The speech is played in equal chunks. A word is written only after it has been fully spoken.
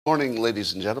Morning,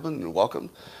 ladies and gentlemen, and welcome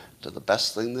to the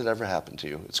best thing that ever happened to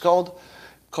you. It's called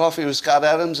Coffee with Scott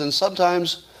Adams, and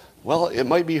sometimes, well, it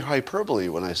might be hyperbole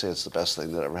when I say it's the best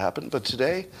thing that ever happened, but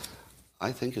today,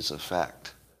 I think it's a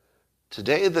fact.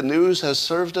 Today, the news has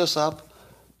served us up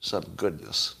some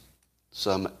goodness,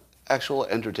 some actual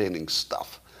entertaining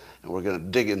stuff, and we're going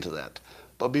to dig into that.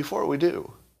 But before we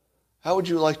do, how would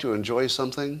you like to enjoy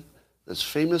something that's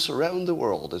famous around the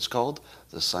world? It's called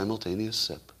the simultaneous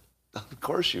sip. Of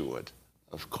course you would.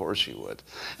 Of course you would.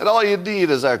 And all you need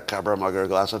is a cup or a mug or a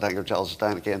glass, a tankard, chalice, a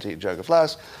stein, a canteen, jug, a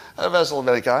flask, a vessel of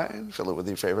any kind. Fill it with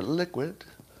your favorite liquid.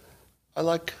 I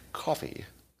like coffee.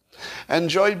 And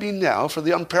join me now for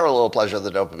the unparalleled pleasure of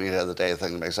the dopamine of the day,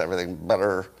 thing that makes everything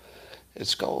better.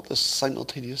 It's called the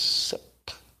simultaneous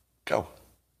sip. Go.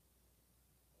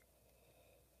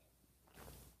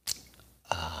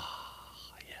 Yeah.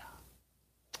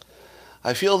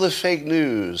 I feel the fake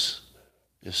news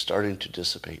is starting to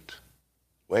dissipate.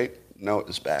 Wait, no,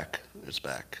 it's back. It's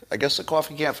back. I guess the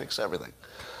coffee can't fix everything.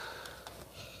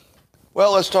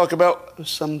 Well, let's talk about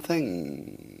some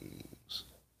things.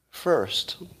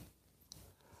 First,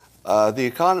 the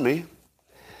economy.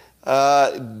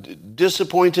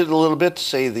 Disappointed a little bit,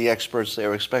 say the experts. They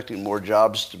were expecting more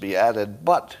jobs to be added.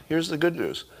 But here's the good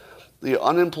news. The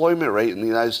unemployment rate in the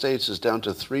United States is down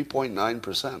to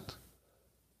 3.9%.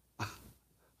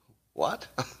 What?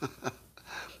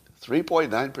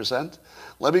 3.9%?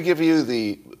 Let me give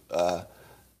you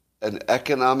an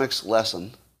economics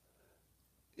lesson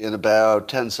in about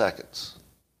 10 seconds.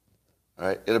 All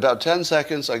right? In about 10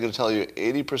 seconds, I'm going to tell you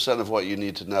 80% of what you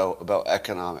need to know about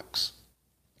economics.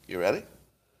 You ready?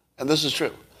 And this is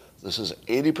true. This is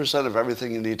 80% of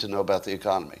everything you need to know about the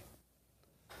economy.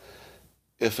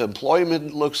 If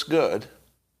employment looks good,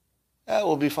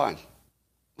 we'll be fine.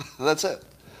 That's it.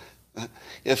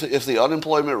 If the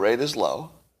unemployment rate is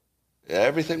low,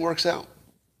 everything works out.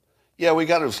 Yeah, we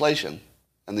got inflation,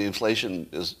 and the inflation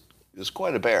is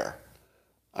quite a bear.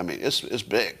 I mean, it's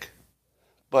big.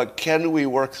 But can we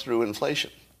work through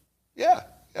inflation? Yeah,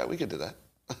 we can do that.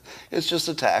 It's just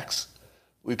a tax.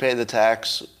 We pay the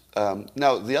tax.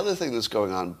 Now, the other thing that's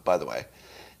going on, by the way,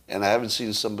 and I haven't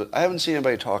seen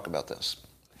anybody talk about this,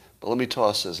 but let me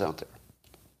toss this out there.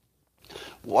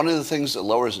 One of the things that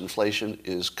lowers inflation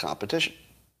is competition.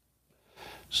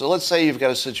 So let's say you've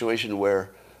got a situation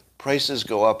where prices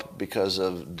go up because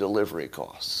of delivery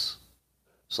costs.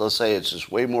 So let's say it's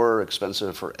just way more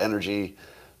expensive for energy,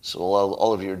 so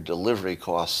all of your delivery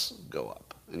costs go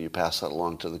up, and you pass that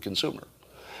along to the consumer.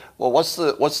 Well, what's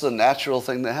the natural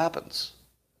thing that happens?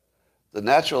 The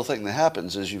natural thing that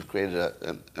happens is you've created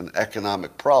an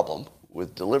economic problem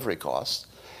with delivery costs,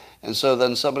 and so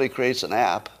then somebody creates an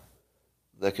app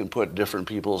that can put different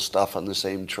people's stuff on the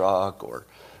same truck, or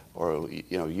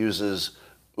uses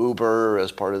Uber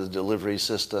as part of the delivery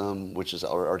system, which is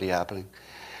already happening.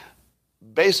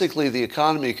 Basically, the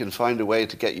economy can find a way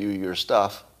to get you your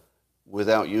stuff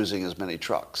without using as many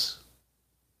trucks,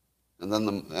 and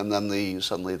then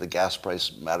suddenly the gas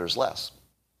price matters less.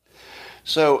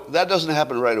 So that doesn't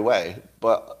happen right away,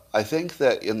 but I think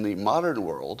that in the modern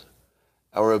world,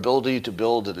 our ability to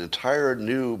build an entire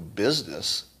new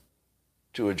business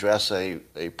to address a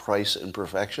price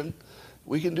imperfection,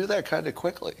 we can do that kind of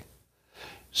quickly.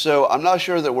 So I'm not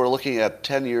sure that we're looking at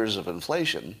 10 years of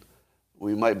inflation.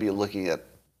 We might be looking at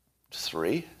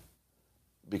 3,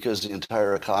 because the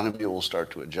entire economy will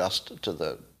start to adjust to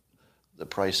the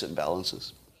price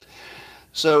imbalances.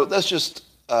 So that's just,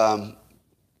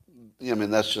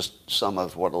 that's just some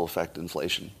of what will affect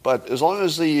inflation. But as long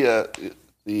as the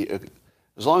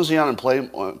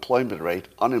unemployment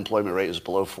rate is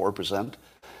below 4%,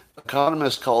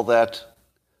 economists call that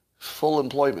full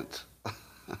employment.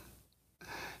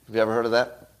 Have you ever heard of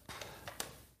that?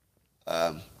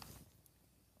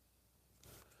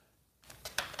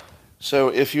 So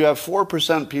if you have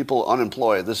 4% people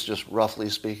unemployed, this is just roughly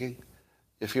speaking,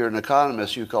 if you're an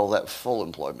economist, you call that full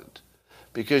employment.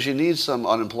 Because you need some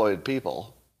unemployed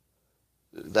people.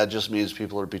 That just means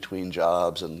people are between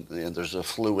jobs, and there's a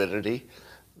fluidity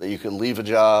that you can leave a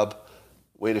job,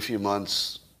 wait a few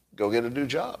months, go get a new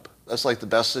job. That's like the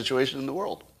best situation in the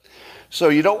world. So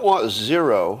you don't want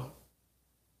 0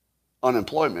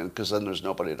 unemployment, because then there's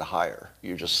nobody to hire.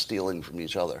 You're just stealing from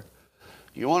each other.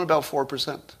 You want about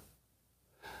 4%.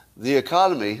 The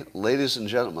economy, ladies and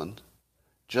gentlemen,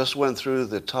 just went through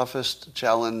the toughest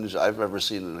challenge I've ever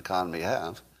seen an economy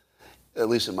have, at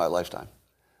least in my lifetime,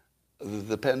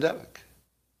 the pandemic.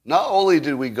 Not only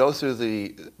did we go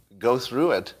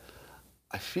through it,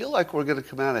 I feel like we're going to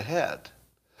come out ahead.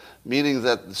 Meaning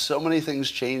that so many things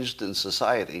changed in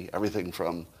society, everything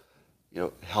from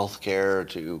healthcare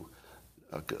to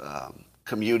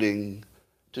commuting,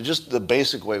 to just the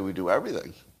basic way we do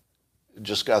everything. It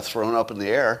just got thrown up in the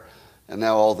air, and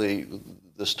now all the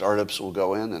startups will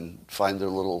go in and find their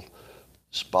little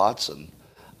spots. And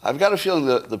I've got a feeling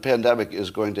that the pandemic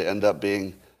is going to end up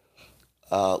being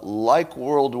like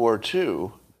World War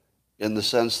II, in the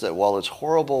sense that while it's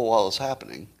horrible while it's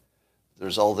happening,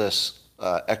 there's all this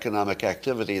economic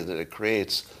activity that it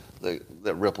creates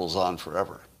that ripples on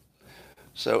forever.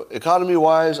 So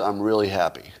economy-wise, I'm really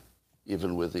happy,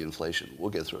 even with the inflation. We'll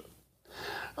get through it.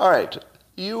 All right.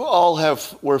 You all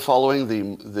were following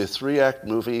the 3-act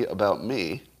movie about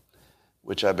me,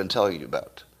 which I've been telling you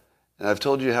about. And I've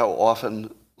told you how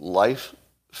often life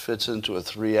fits into a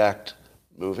 3-act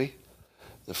movie.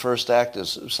 The first act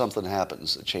is something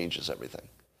happens that changes everything.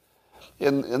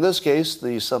 In this case,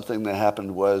 the something that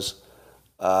happened was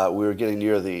we were getting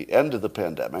near the end of the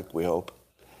pandemic, we hope,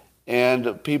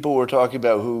 and people were talking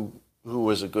about who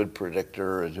was a good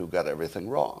predictor and who got everything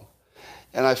wrong.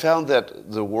 And I found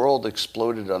that the world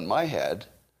exploded on my head,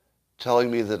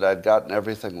 telling me that I'd gotten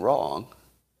everything wrong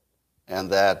and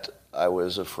that I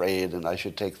was afraid and I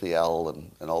should take the L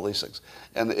and all these things.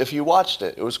 And if you watched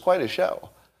it, it was quite a show.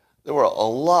 There were a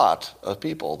lot of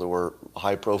people. There were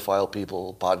high-profile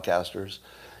people, podcasters,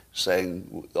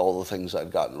 saying all the things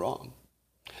I'd gotten wrong.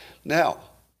 Now,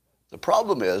 the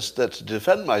problem is that to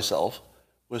defend myself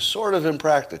was sort of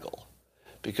impractical,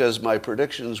 because my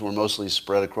predictions were mostly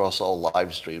spread across all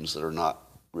live streams that are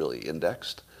not really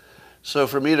indexed. So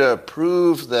for me to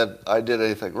prove that I did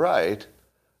anything right,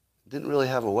 I didn't really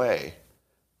have a way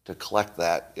to collect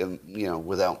that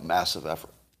without massive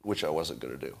effort, which I wasn't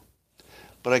going to do.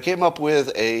 But I came up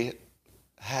with a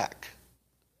hack.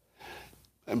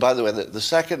 And by the way, the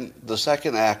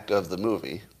second act of the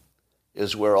movie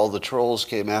is where all the trolls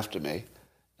came after me,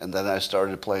 and then I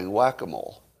started playing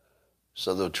whack-a-mole.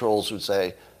 So the trolls would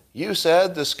say, "You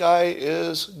said the sky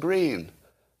is green."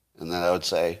 And then I would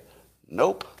say,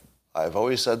 "Nope, I've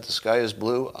always said the sky is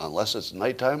blue unless it's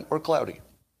nighttime or cloudy."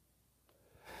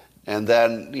 And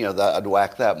then, I'd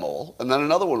whack that mole. And then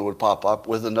another one would pop up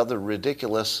with another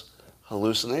ridiculous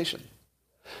hallucination.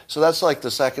 So that's like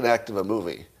the second act of a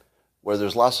movie, where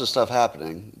there's lots of stuff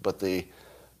happening, but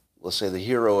let's say the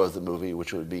hero of the movie,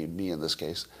 which would be me in this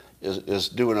case, is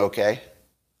doing okay.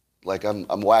 Like I'm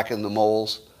whacking the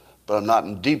moles, but I'm not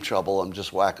in deep trouble. I'm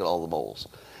just whacking all the moles.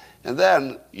 And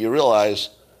then you realize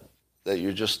that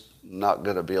you're just not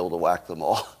going to be able to whack them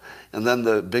all. And then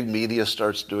the big media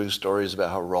starts doing stories about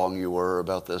how wrong you were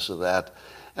about this or that.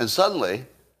 And suddenly,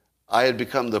 I had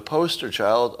become the poster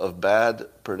child of bad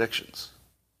predictions.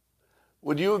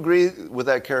 Would you agree with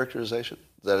that characterization?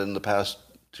 That in the past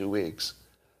 2 weeks,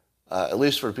 at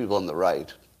least for people on the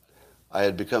right, I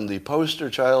had become the poster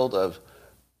child of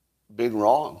being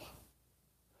wrong.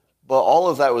 But all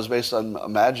of that was based on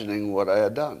imagining what I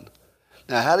had done.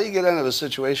 Now, how do you get out of a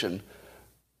situation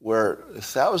where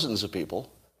thousands of people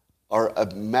are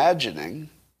imagining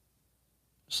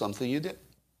something you did?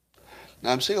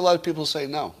 Now, I'm seeing a lot of people say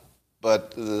no,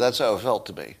 but that's how it felt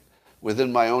to me.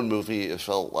 Within my own movie, it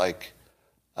felt like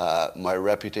my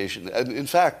reputation. And in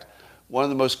fact, one of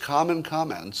the most common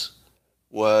comments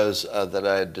was that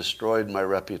I had destroyed my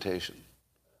reputation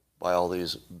by all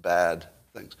these bad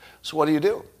things. So what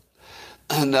do?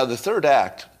 Now, the third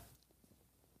act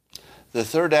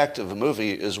of a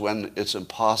movie is when it's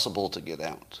impossible to get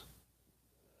out.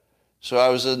 So I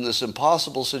was in this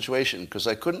impossible situation because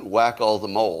I couldn't whack all the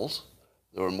moles.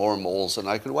 There were more moles than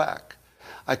I could whack.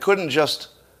 I couldn't just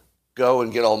go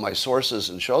and get all my sources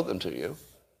and show them to you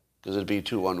because it'd be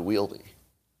too unwieldy.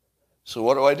 So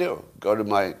what do? Go to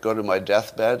my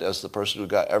deathbed as the person who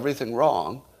got everything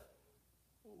wrong,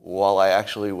 while I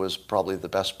actually was probably the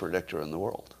best predictor in the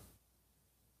world.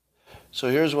 So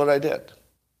here's what I did.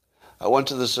 I went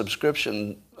to the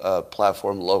subscription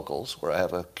platform Locals, where I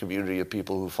have a community of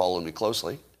people who follow me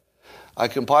closely. I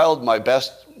compiled my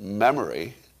best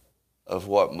memory of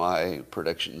what my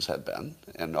predictions had been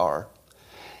and are,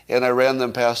 and I ran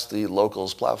them past the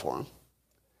Locals platform.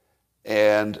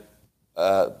 And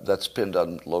that's pinned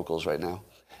on Locals right now.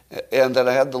 And then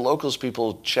I had the Locals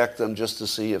people check them just to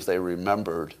see if they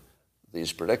remembered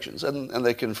these predictions, and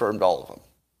they confirmed all of them,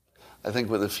 I think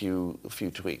with a few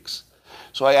tweaks.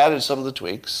 So I added some of the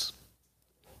tweaks,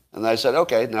 and I said,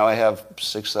 okay, now I have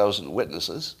 6,000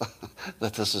 witnesses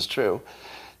that this is true.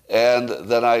 And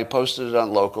then I posted it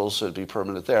on Locals so it'd be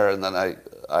permanent there, and then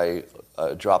I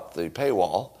dropped the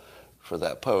paywall for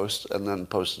that post and then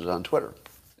posted it on Twitter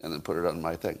and then put it on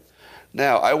my thing.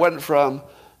 Now, I went from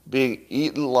being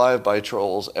eaten alive by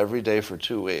trolls every day for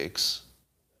 2 weeks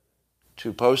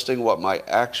to posting what my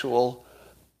actual,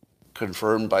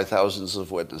 confirmed by thousands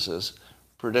of witnesses,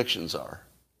 predictions are.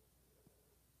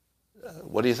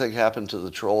 What do you think happened to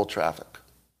the troll traffic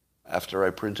after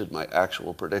I printed my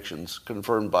actual predictions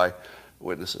confirmed by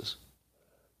witnesses?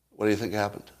 What do you think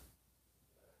happened?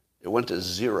 It went to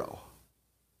zero.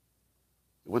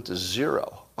 It went to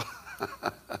zero.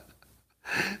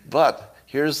 But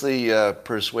here's the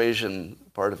persuasion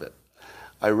part of it.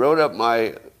 I wrote up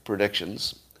my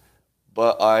predictions,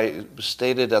 but I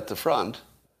stated at the front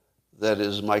that it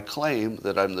is my claim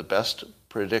that I'm the best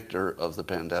predictor of the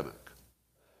pandemic.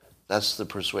 That's the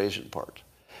persuasion part.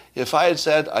 If I had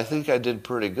said, I think I did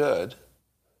pretty good,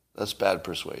 that's bad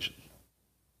persuasion.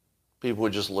 People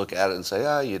would just look at it and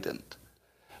say, you didn't.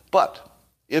 But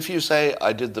if you say,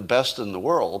 I did the best in the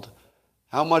world,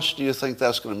 how much do you think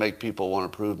that's going to make people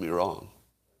want to prove me wrong?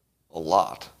 A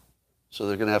lot. So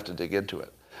they're going to have to dig into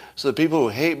it. So the people who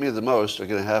hate me the most are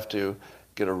going to have to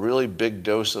get a really big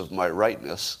dose of my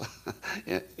rightness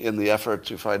in the effort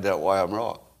to find out why I'm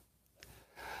wrong.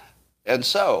 And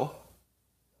so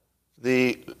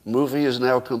the movie is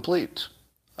now complete.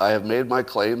 I have made my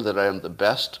claim that I am the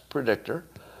best predictor.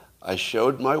 I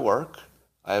showed my work.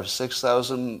 I have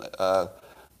 6,000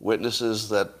 witnesses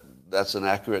that that's an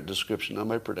accurate description of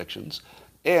my predictions.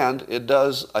 And it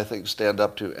does, I think, stand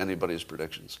up to anybody's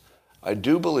predictions. I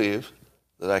do believe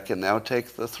that I can now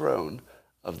take the throne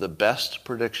of the best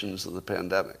predictions of the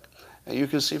pandemic. And you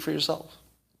can see for yourself.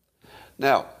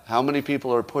 Now, how many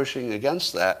people are pushing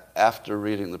against that after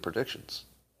reading the predictions?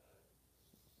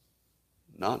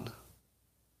 None.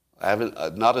 I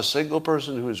haven't, not a single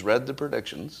person who's read the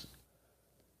predictions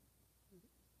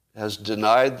has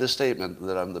denied the statement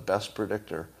that I'm the best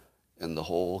predictor in the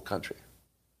whole country.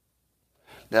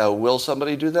 Now, will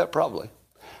somebody do that? Probably.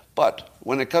 But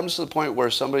when it comes to the point where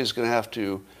somebody's going to have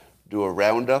to do a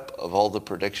roundup of all the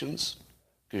predictions,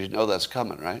 because you know that's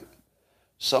coming, right?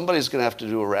 Somebody's going to have to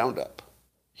do a roundup.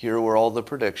 Here were all the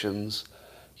predictions.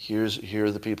 Here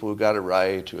are the people who got it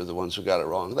right. Here are the ones who got it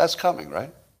wrong. That's coming,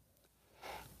 right?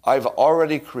 I've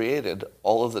already created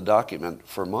all of the document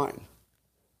for mine.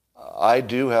 I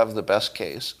do have the best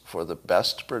case for the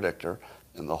best predictor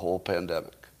in the whole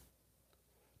pandemic.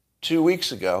 2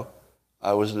 weeks ago,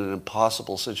 I was in an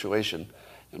impossible situation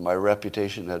and my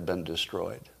reputation had been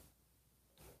destroyed.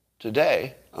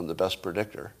 Today, I'm the best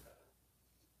predictor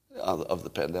of the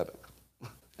pandemic.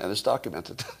 And it's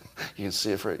documented. You can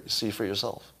see for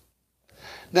yourself.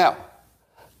 Now,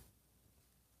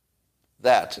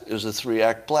 that is a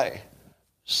 3-act play.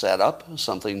 Set up,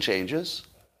 something changes.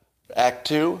 Act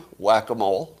 2,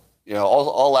 whack-a-mole. You know,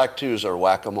 all Act 2s are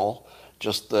whack-a-mole.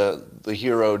 Just the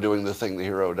hero doing the thing the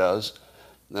hero does.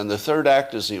 And then the 3rd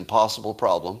act is the impossible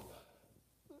problem.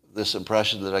 This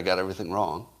impression that I got everything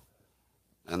wrong.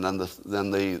 And then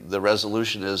the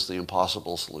resolution is the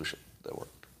impossible solution that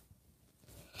worked.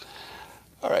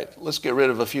 All right, let's get rid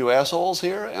of a few assholes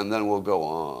here, and then we'll go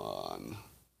on.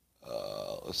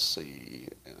 Let's see.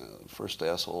 First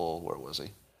asshole, where was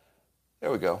he?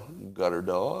 There we go. Gutter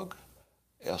dog.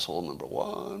 Asshole number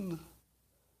 1.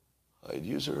 Hide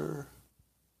user.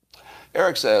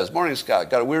 Eric says, morning, Scott.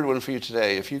 Got a weird one for you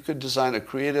today. If you could design a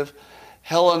creative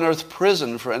hell on earth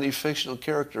prison for any fictional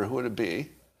character, who would it be?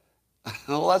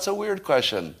 Well, that's a weird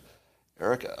question.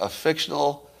 Eric, a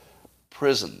fictional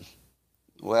prison.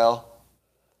 Well,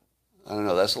 I don't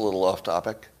know. That's a little off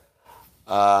topic.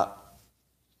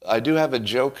 I do have a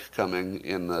joke coming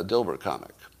in the Dilbert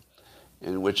comic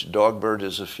in which Dogbert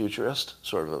is a futurist,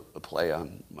 sort of a play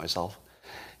on myself.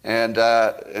 And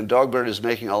Dogbert is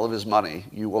making all of his money.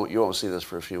 You won't see this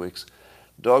for a few weeks.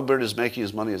 Dogbert is making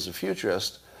his money as a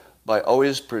futurist by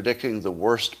always predicting the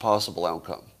worst possible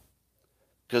outcome.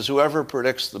 Because whoever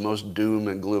predicts the most doom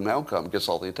and gloom outcome gets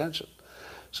all the attention.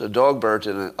 So Dogbert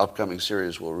in an upcoming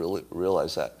series will really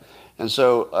realize that. And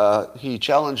so Dogbert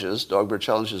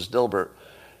challenges Dilbert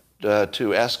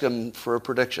to ask him for a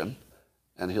prediction,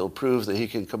 and he'll prove that he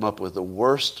can come up with the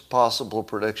worst possible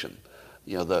prediction.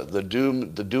 You know, the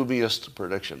doomiest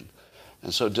prediction.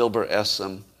 And so Dilbert asks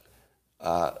him,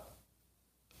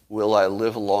 will I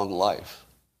live a long life?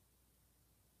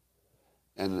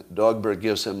 And Dogbert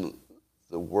gives him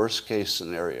the worst case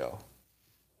scenario.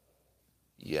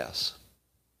 Yes.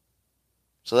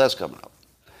 So that's coming up.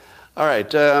 All right.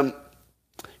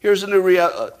 Here's a new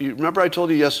you remember I told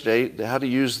you yesterday how to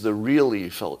use the really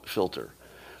filter.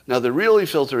 Now, the really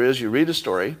filter is you read a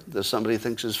story that somebody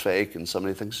thinks is fake and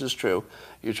somebody thinks is true.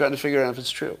 You're trying to figure out if it's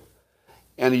true.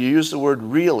 And you use the word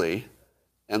really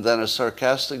and then a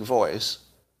sarcastic voice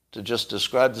to just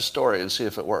describe the story and see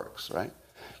if it works, right?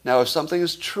 Now, if something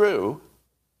is true,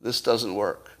 this doesn't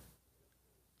work.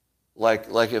 Like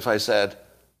if I said,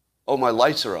 oh, my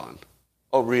lights are on.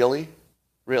 Oh, really?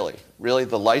 Really? Really?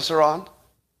 The lights are on?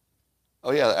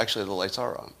 Oh yeah, actually the lights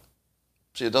are on.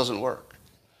 See, it doesn't work.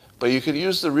 But you can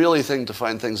use the really thing to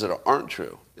find things that aren't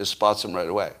true. It spots them right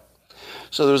away.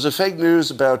 So there was a fake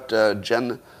news about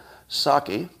Jen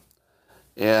Psaki,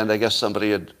 and I guess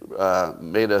somebody had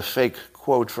made a fake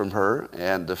quote from her,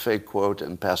 and the fake quote,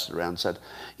 and passed it around, and said,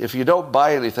 "If you don't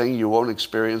buy anything, you won't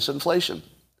experience inflation."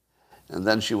 And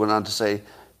then she went on to say,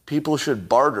 "People should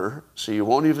barter so you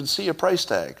won't even see a price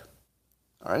tag."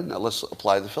 All right, now let's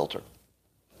apply the filter.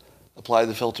 Apply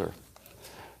the filter.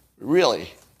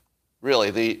 Really,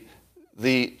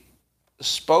 the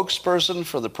spokesperson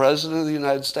for the President of the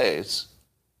United States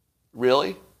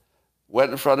really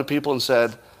went in front of people and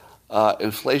said,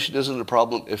 inflation isn't a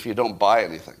problem if you don't buy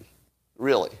anything.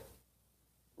 Really?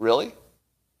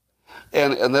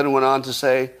 And then went on to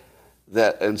say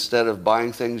that instead of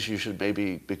buying things, you should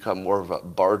maybe become more of a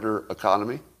barter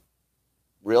economy.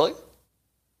 Really?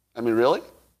 I mean, really?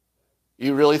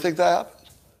 You really think that happened?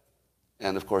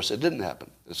 And of course, it didn't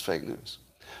happen. It's fake news.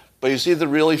 But you see, the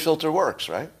really filter works,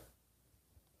 right?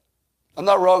 I'm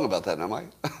not wrong about that, am I?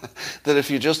 That if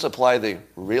you just apply the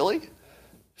really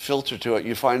filter to it,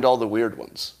 you find all the weird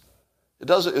ones.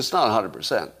 It's not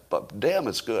 100%, but damn,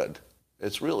 it's good.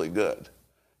 It's really good.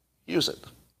 Use it.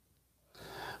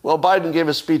 Well, Biden gave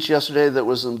a speech yesterday that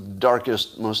was the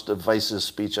darkest, most divisive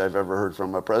speech I've ever heard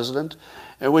from a president,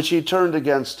 in which he turned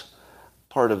against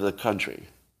part of the country,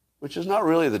 which is not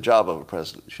really the job of a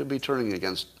president. He should be turning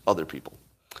against other people.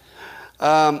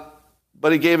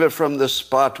 But he gave it from the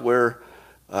spot where,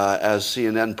 as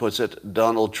CNN puts it,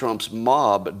 Donald Trump's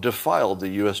mob defiled the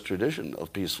U.S. tradition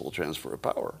of peaceful transfer of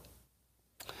power.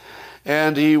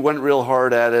 And he went real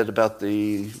hard at it about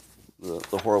the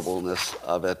horribleness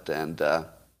of it, and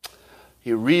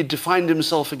he redefined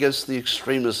himself against the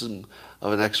extremism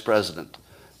of an ex-president.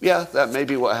 Yeah, that may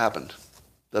be what happened.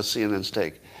 That's CNN's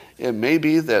take. It may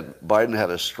be that Biden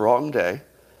had a strong day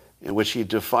in which he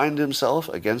defined himself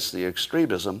against the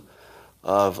extremism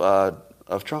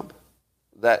of Trump.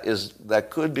 That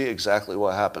could be exactly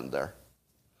what happened there.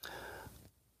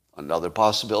 Another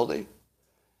possibility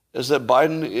is that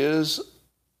Biden is,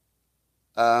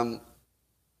 the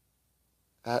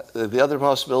other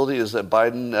possibility is that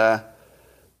Biden,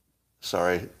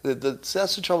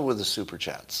 that's the trouble with the super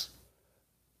chats.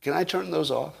 Can I turn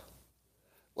those off?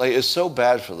 Like, it's so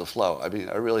bad for the flow. I mean,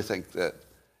 I really think that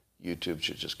YouTube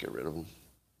should just get rid of them.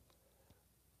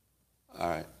 All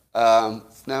right.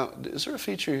 Now, is there a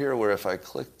feature here where if I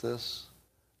click this,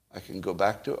 I can go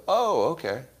back to it? Oh,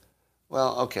 okay.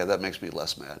 Well, okay, that makes me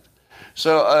less mad.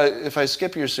 So if I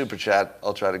skip your super chat,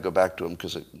 I'll try to go back to them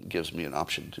because it gives me an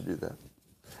option to do that.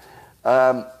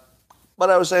 But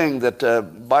I was saying that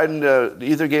Biden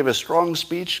either gave a strong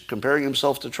speech comparing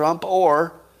himself to Trump,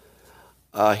 or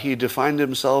he defined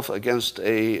himself against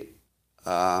a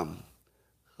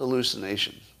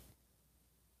hallucination.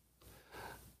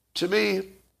 To me,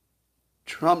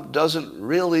 Trump doesn't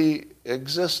really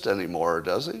exist anymore,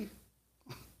 does he?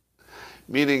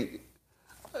 Meaning,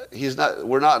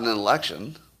 we're not in an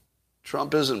election.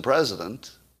 Trump isn't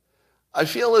president. I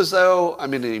feel as though, I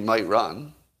mean, he might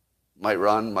run,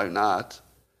 might not,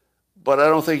 but I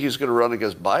don't think he's going to run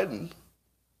against Biden,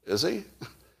 is he?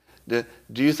 Do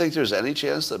you think there's any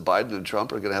chance that Biden and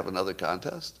Trump are going to have another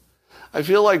contest? I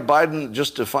feel like Biden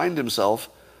just defined himself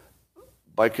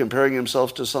by comparing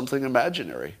himself to something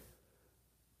imaginary.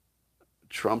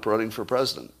 Trump running for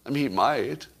president. I mean, he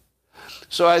might.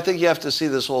 So I think you have to see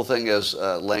this whole thing as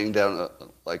laying down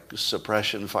like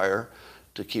suppression fire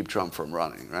to keep Trump from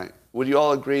running, right? Would you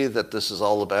all agree that this is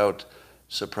all about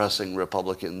suppressing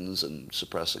Republicans and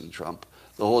suppressing Trump?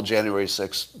 The whole January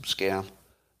 6th scam,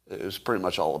 it was pretty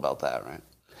much all about that, right?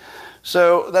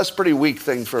 So that's a pretty weak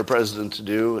thing for a president to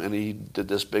do, and he did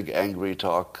this big angry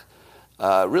talk.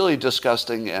 Really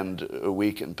disgusting and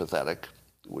weak and pathetic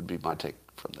would be my take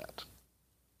from that.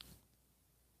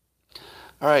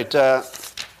 All right,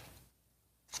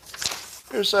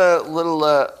 here's a little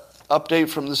update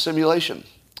from the simulation.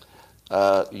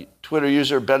 Twitter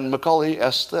user Ben McCauley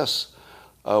asked this: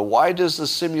 why does the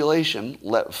simulation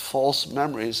let false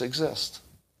memories exist?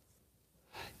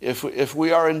 If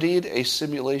we are indeed a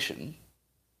simulation,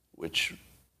 which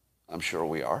I'm sure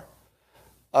we are,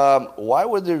 why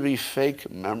would there be fake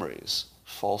memories,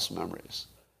 false memories?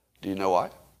 Do you know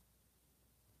why?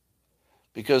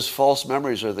 Because false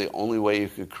memories are the only way you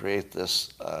could create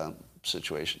this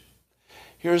situation.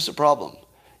 Here's the problem.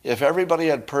 If everybody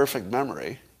had perfect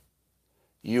memory,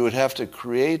 you would have to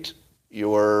create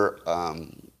your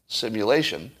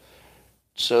simulation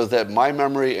so that my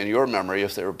memory and your memory,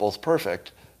 if they were both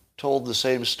perfect, told the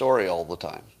same story all the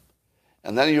time.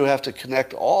 And then you have to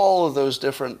connect all of those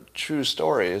different true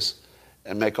stories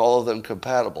and make all of them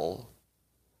compatible,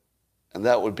 and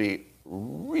that would be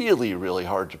really, really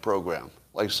hard to program.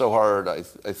 Like so hard, I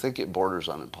think it borders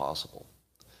on impossible.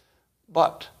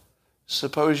 But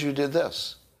suppose you did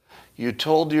this. You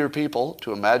told your people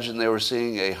to imagine they were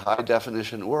seeing a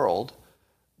high-definition world,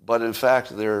 but in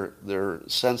fact their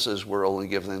senses were only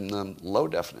giving them low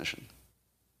definition.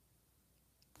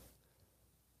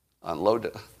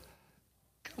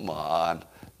 Come on.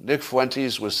 Nick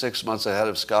Fuentes was 6 months ahead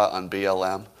of Scott on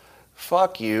BLM.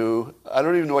 Fuck you. I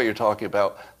don't even know what you're talking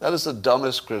about. That is the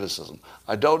dumbest criticism.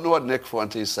 I don't know what Nick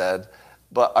Fuentes said,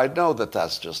 but I know that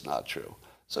that's just not true.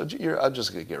 So I'm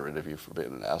just going to get rid of you for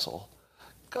being an asshole.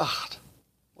 God.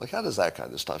 Like, how does that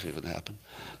kind of stuff even happen?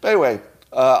 But anyway,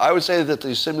 I would say that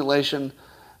the simulation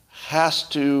has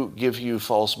to give you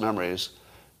false memories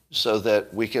so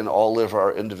that we can all live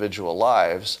our individual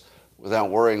lives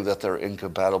without worrying that they're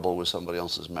incompatible with somebody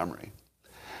else's memory.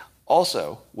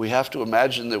 Also, we have to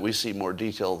imagine that we see more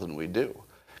detail than we do,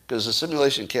 because the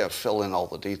simulation can't fill in all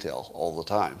the detail all the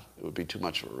time. It would be too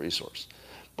much of a resource.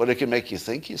 But it can make you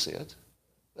think you see it.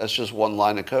 That's just one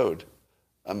line of code.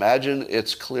 Imagine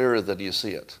it's clearer than you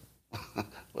see it. Well,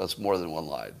 that's more than one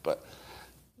line, but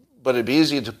it'd be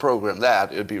easy to program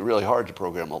that. It'd be really hard to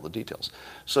program all the details.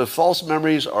 So false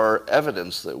memories are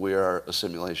evidence that we are a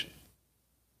simulation.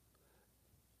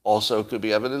 Also could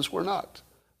be evidence we're not,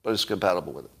 but it's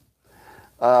compatible with it.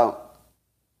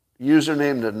 User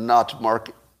named Not Mark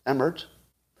Emmert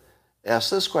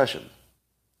asked this question.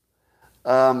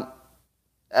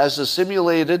 As a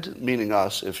simulated, meaning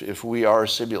us, if we are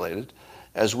simulated,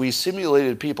 as we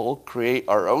simulated people create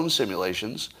our own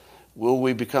simulations, will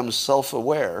we become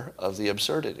self-aware of the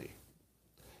absurdity?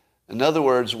 In other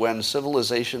words, when this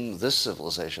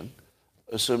civilization,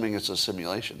 assuming it's a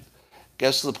simulation,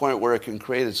 gets to the point where it can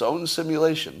create its own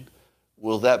simulation,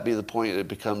 will that be the point it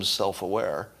becomes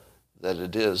self-aware that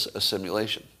it is a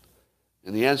simulation?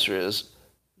 And the answer is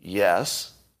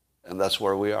yes, and that's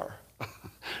where we are.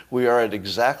 We are at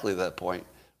exactly that point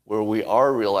where we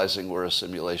are realizing we're a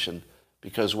simulation,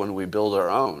 because when we build our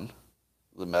own,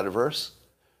 the metaverse,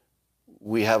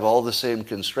 we have all the same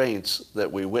constraints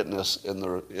that we witness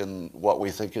in what we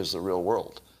think is the real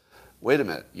world. Wait a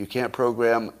minute, you can't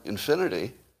program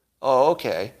infinity? Oh,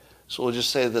 okay. So we'll just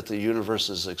say that the universe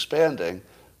is expanding,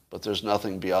 but there's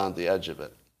nothing beyond the edge of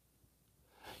it.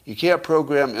 You can't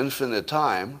program infinite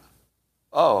time?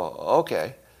 Oh,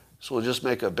 okay. So we'll just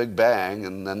make a big bang,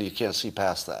 and then you can't see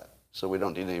past that. So we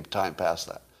don't need any time past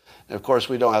that. And of course,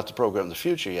 we don't have to program the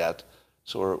future yet,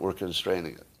 so we're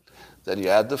constraining it. Then you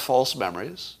add the false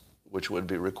memories, which would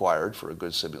be required for a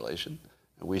good simulation,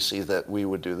 and we see that we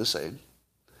would do the same.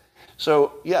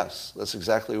 So yes, that's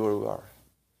exactly where we are.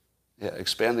 Yeah,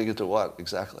 expanding into what?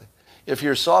 Exactly. If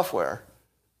you're software,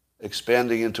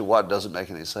 expanding into what doesn't make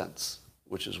any sense,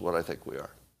 which is what I think we are.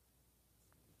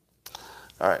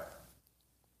 All right.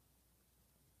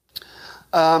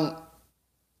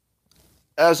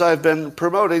 As I've been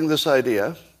promoting this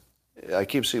idea, I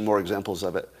keep seeing more examples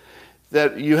of it,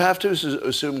 that you have to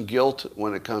assume guilt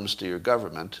when it comes to your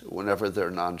government whenever they're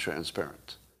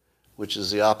non-transparent, which is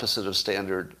the opposite of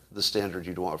the standard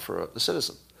you'd want for a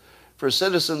citizen. For a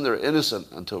citizen, they're innocent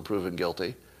until proven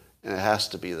guilty, and it has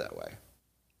to be that way.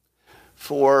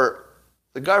 For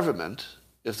the government,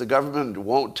 if the government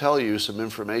won't tell you some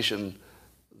information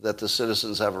that the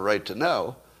citizens have a right to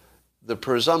know, the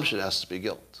presumption has to be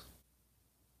guilt.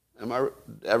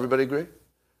 Everybody agree?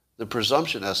 The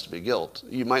presumption has to be guilt.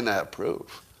 You might not have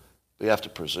proof, but you have to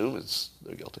presume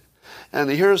they're guilty. And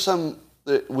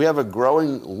we have a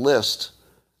growing list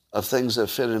of things that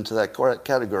fit into that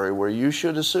category where you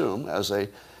should assume, as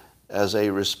a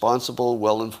responsible,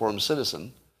 well-informed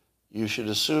citizen, you should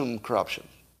assume corruption.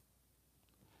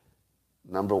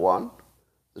 Number one,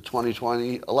 the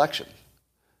 2020 election.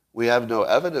 We have no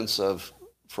evidence of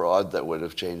fraud that would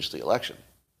have changed the election.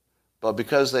 But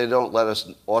because they don't let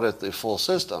us audit the full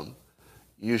system,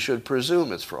 you should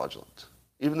presume it's fraudulent,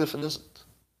 even if it isn't.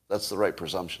 That's the right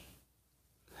presumption.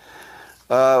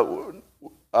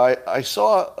 I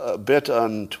saw a bit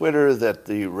on Twitter that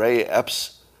the Ray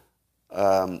Epps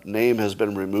name has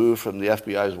been removed from the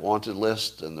FBI's wanted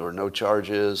list, and there were no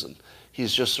charges, and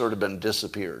he's just sort of been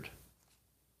disappeared.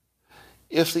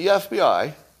 If the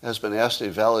FBI has been asked a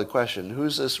valid question,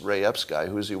 who's this Ray Epps guy?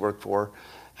 Who does he work for?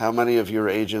 How many of your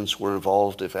agents were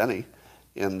involved, if any,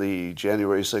 in the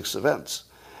January 6th events?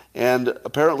 And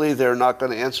apparently they're not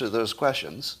going to answer those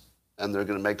questions, and they're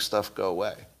going to make stuff go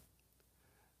away.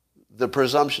 The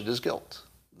presumption is guilt,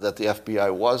 that the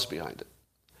FBI was behind it.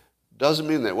 Doesn't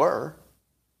mean they were.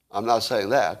 I'm not saying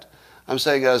that. I'm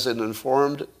saying as an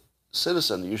informed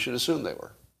citizen, you should assume they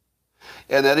were.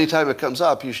 And anytime it comes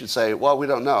up, you should say, well, we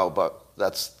don't know, but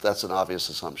that's an obvious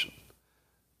assumption.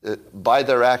 By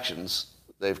their actions,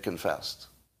 they've confessed.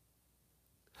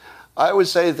 I would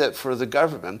say that for the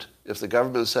government, if the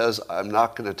government says, I'm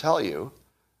not going to tell you,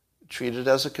 treat it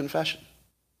as a confession.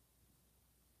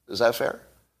 Is that fair?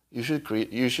 You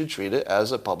should treat it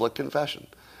as a public confession.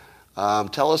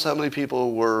 Tell us how many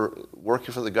people were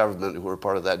working for the government who were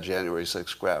part of that January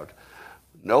 6th crowd.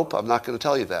 Nope, I'm not going to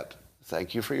tell you that.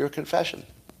 Thank you for your confession.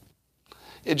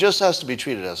 It just has to be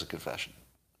treated as a confession.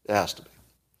 It has to be.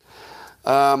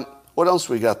 What else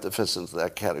we got that fits into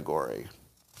that category?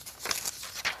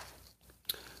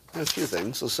 A few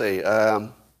things. Let's see.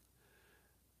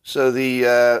 So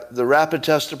the rapid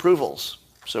test approvals.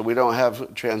 So we don't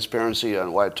have transparency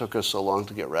on why it took us so long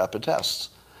to get rapid tests.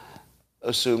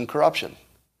 Assume corruption.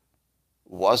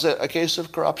 Was it a case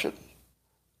of corruption?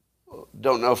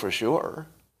 Don't know for sure.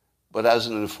 But as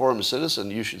an informed citizen,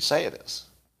 you should say it is.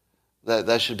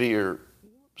 That should be your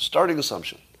starting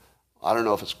assumption. I don't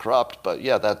know if it's corrupt, but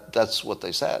yeah, that's what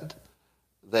they said.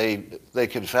 They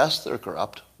confessed they're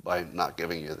corrupt by not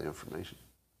giving you the information.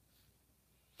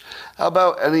 How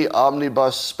about any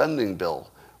omnibus spending bill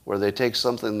where they take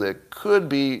something that could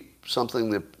be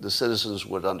something that the citizens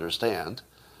would understand?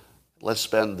 Let's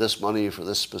spend this money for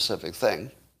this specific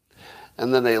thing.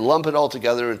 And then they lump it all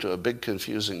together into a big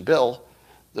confusing bill,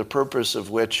 the purpose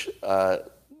of which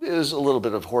is a little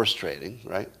bit of horse trading,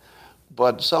 right?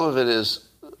 But some of it is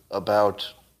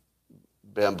about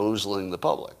bamboozling the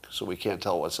public, so we can't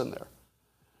tell what's in there.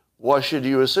 What should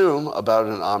you assume about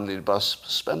an omnibus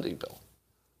spending bill?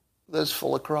 That's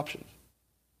full of corruption.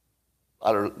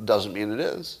 Doesn't mean it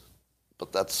is,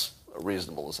 but that's a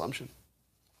reasonable assumption.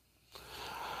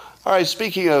 All right,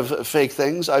 speaking of fake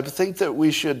things, I think that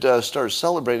we should start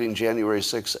celebrating January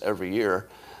 6th every year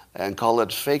and call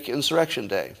it Fake Insurrection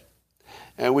Day.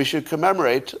 And we should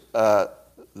commemorate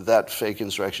that Fake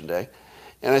Insurrection Day.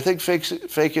 And I think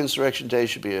Fake Insurrection Day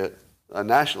should be a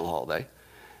national holiday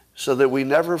so that we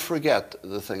never forget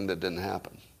the thing that didn't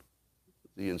happen.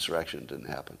 The insurrection didn't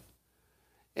happen.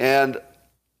 And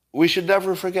we should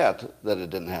never forget that it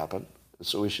didn't happen.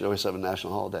 So we should always have a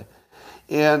national holiday.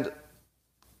 And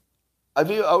I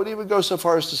would even go so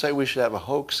far as to say we should have a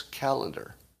hoax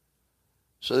calendar.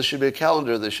 So there should be a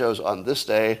calendar that shows on this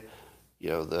day,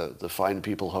 the fine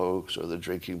people hoax or the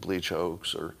drinking bleach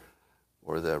hoax or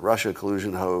the Russia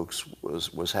collusion hoax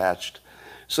was hatched.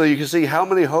 So you can see how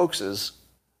many hoaxes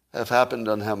have happened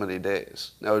on how many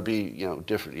days. Now it would be,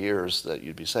 different years that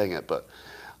you'd be saying it, but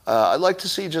I'd like to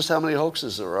see just how many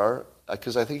hoaxes there are,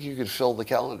 because I think you could fill the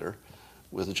calendar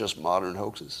with just modern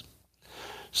hoaxes.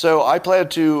 So I plan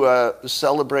to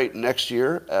celebrate next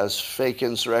year as Fake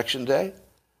Insurrection Day,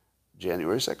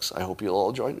 January 6th. I hope you'll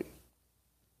all join me.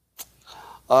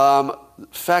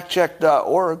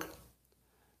 Factcheck.org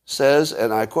says,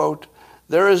 and I quote,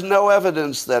 there is no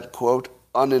evidence that, quote,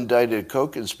 unindicted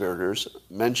co-conspirators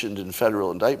mentioned in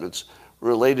federal indictments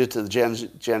related to the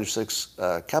January 6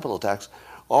 Capitol attacks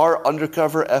are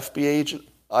undercover FBI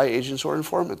agents or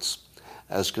informants,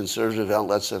 as conservative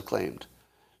outlets have claimed.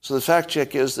 So the fact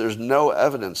check is there's no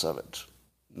evidence of it.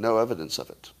 No evidence of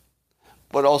it.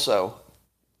 But also,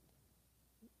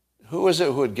 who is it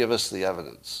who would give us the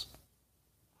evidence?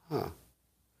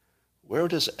 Where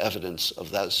does evidence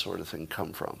of that sort of thing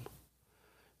come from?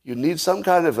 You need some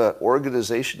kind of an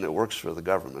organization that works for the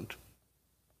government,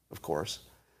 of course,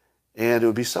 and it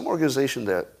would be some organization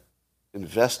that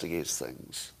investigates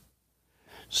things.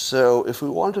 So if we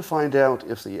want to find out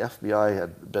if the FBI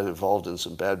had been involved in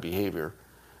some bad behavior,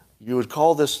 you would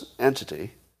call this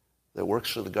entity that works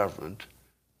for the government,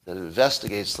 that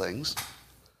investigates things,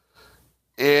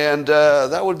 and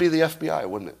that would be the FBI,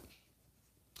 wouldn't it?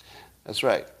 That's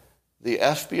right. The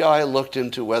FBI looked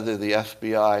into whether the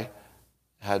FBI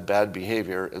had bad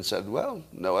behavior and said, well,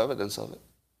 no evidence of it.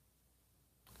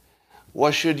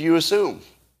 What should you assume?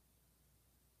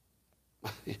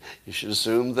 You should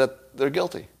assume that they're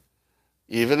guilty,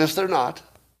 even if they're not,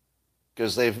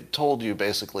 because they've told you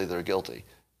basically they're guilty,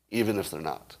 even if they're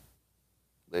not.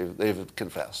 They've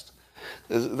confessed.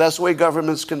 That's the way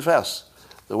governments confess.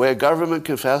 The way a government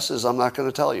confesses, I'm not going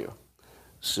to tell you.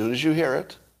 As soon as you hear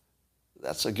it,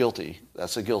 that's a guilty.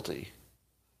 That's a guilty.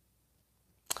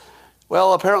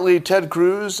 Well, apparently Ted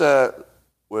Cruz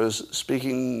was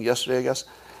speaking yesterday, I guess,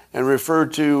 and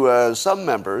referred to some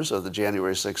members of the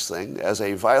January 6th thing as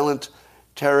a violent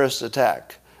terrorist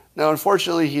attack. Now,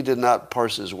 unfortunately, he did not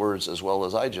parse his words as well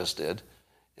as I just did,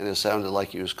 and it sounded like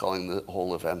he was calling the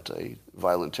whole event a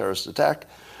violent terrorist attack,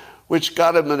 which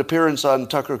got him an appearance on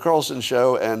Tucker Carlson's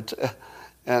show, and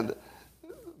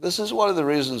this is one of the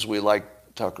reasons we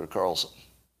like Tucker Carlson.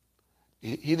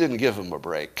 He didn't give him a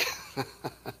break.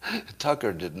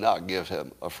 Tucker did not give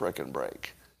him a frickin'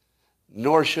 break.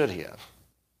 Nor should he have.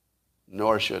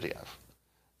 Nor should he have.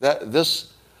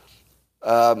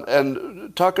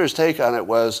 And Tucker's take on it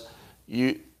was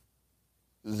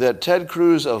that Ted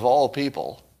Cruz, of all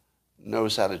people,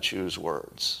 knows how to choose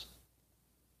words.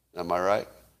 Am I right?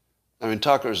 I mean,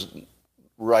 Tucker's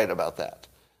right about that.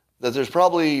 That there's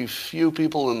probably few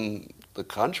people in the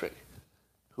country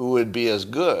who would be as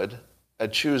good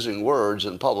at choosing words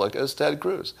in public as Ted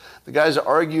Cruz. The guy's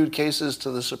argued cases to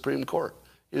the Supreme Court.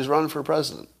 He's run for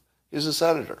president. He's a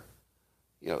senator.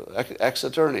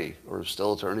 Ex-attorney, or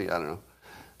still attorney, I don't know.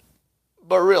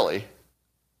 But really,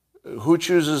 who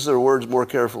chooses their words more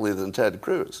carefully than Ted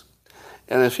Cruz?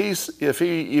 And if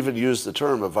he even used the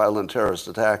term a violent terrorist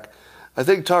attack, I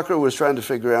think Tucker was trying to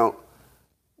figure out,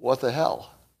 what the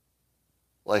hell?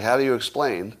 Like, how do you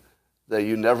explain that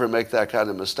you never make that kind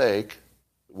of mistake?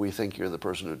 We think you're the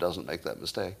person who doesn't make that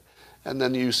mistake. And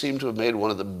then you seem to have made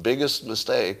one of the biggest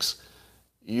mistakes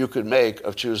you could make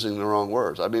of choosing the wrong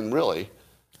words. I mean, really,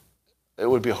 it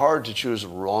would be hard to choose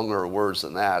wronger words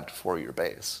than that for your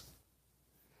base.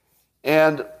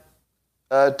 And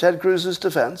Ted Cruz's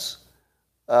defense,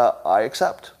 I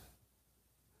accept,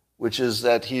 which is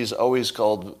that he's always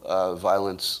called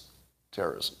violence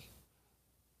terrorism.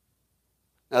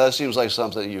 Now, that seems like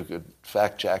something you could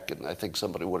fact check, and I think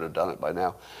somebody would have done it by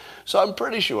now. So I'm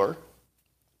pretty sure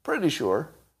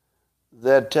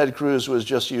that Ted Cruz was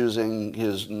just using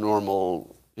his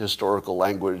normal historical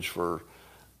language for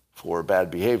bad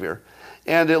behavior.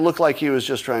 And it looked like he was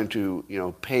just trying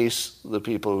to, pace the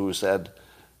people who said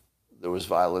there was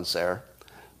violence there.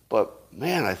 But,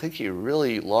 man, I think he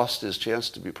really lost his chance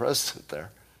to be president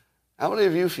there. How many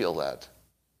of you feel that?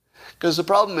 Because the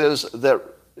problem is that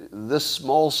this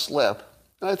small slip,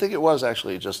 and I think it was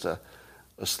actually just a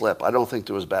slip. I don't think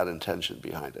there was bad intention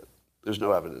behind it. There's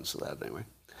no evidence of that anyway.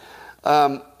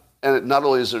 And not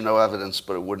only is there no evidence,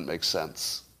 but it wouldn't make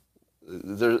sense.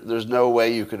 There's no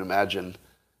way you can imagine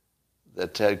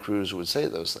that Ted Cruz would say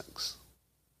those things.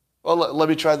 Well, let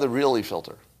me try the really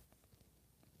filter.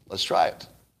 Let's try it.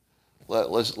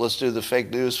 Let's do the fake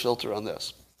news filter on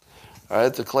this. All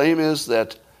right, the claim is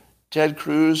that Ted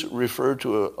Cruz referred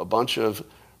to a bunch of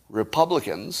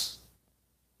Republicans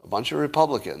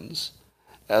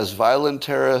as violent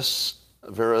terrorists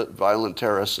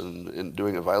and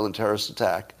doing a violent terrorist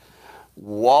attack,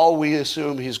 while we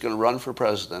assume he's going to run for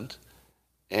president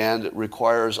and it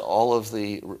requires all of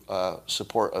the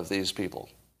support of these people.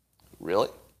 Really?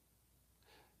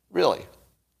 Really?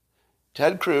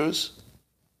 Ted Cruz,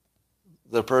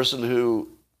 the person who,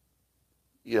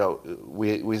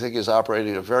 we think is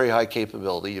operating at a very high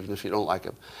capability, even if you don't like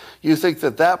him. You think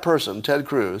that person, Ted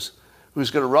Cruz,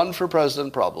 who's going to run for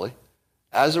president probably,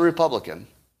 as a Republican,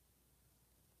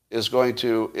 is going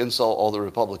to insult all the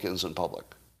Republicans in public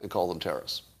and call them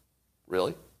terrorists.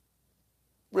 Really?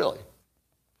 Really?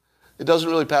 It doesn't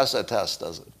really pass that test,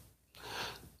 does it?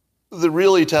 The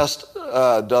really test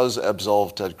does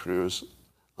absolve Ted Cruz,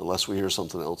 unless we hear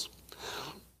something else.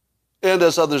 And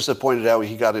as others have pointed out,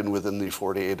 he got in within the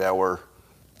 48-hour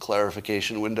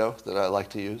clarification window that I like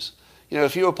to use.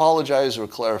 If you apologize or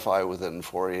clarify within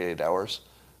 48 hours,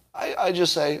 I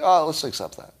just say, let's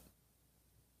accept that.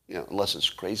 Unless it's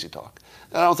crazy talk.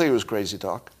 And I don't think it was crazy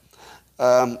talk.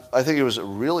 I think it was a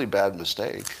really bad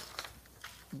mistake.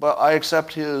 But I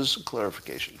accept his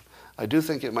clarification. I do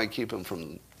think it might keep him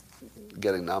from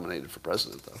getting nominated for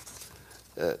president, though.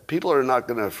 People are not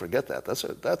going to forget that.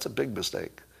 That's a big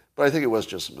mistake. But I think it was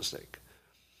just a mistake.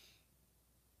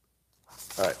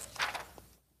 All right.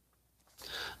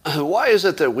 Why is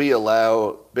it that we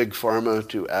allow Big Pharma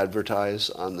to advertise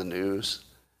on the news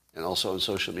and also on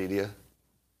social media?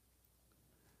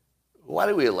 Why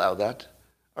do we allow that?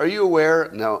 Are you aware?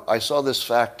 Now, I saw this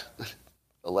fact,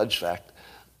 alleged fact,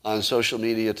 on social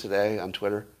media today, on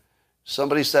Twitter.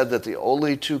 Somebody said that the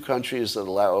only two countries that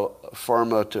allow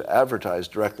pharma to advertise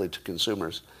directly to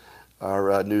consumers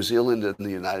are New Zealand and the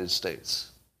United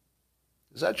States.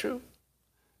 Is that true?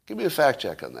 Give me a fact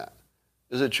check on that.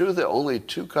 Is it true that only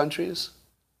two countries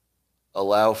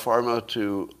allow pharma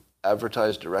to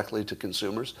advertise directly to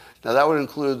consumers? Now, that would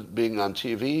include being on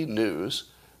TV, news,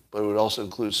 but it would also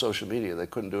include social media. They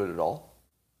couldn't do it at all.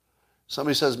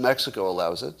 Somebody says Mexico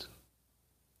allows it.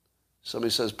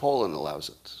 Somebody says Poland allows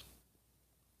it.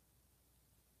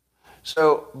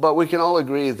 So, but we can all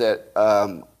agree that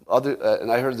and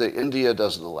I heard that India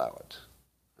doesn't allow it,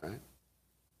 right?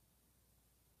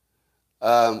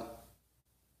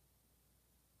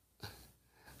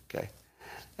 Okay.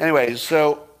 Anyway,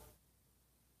 so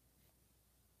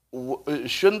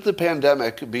Shouldn't the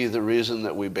pandemic be the reason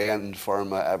that we banned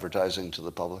pharma advertising to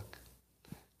the public?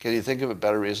 Can you think of a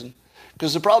better reason?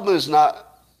 Because the problem is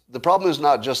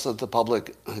not just that the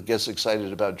public gets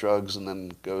excited about drugs and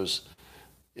then goes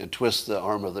and twists the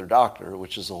arm of their doctor,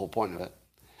 which is the whole point of it.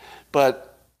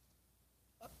 But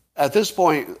at this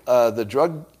point,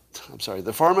 the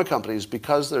pharma companies,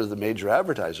 because they're the major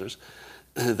advertisers,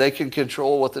 they can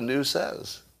control what the news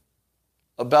says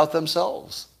about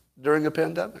themselves during a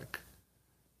pandemic.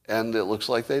 And it looks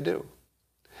like they do.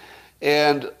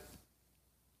 And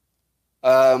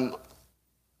how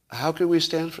can we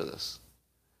stand for this?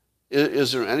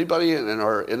 Is there anybody in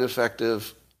our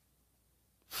ineffective,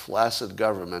 flaccid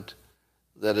government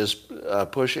that is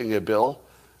pushing a bill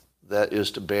that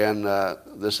is to ban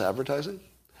this advertising?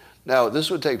 Now, this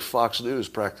would take Fox News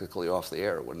practically off the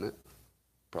air, wouldn't it?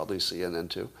 Probably CNN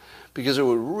too. Because it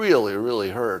would really, really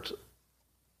hurt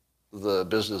the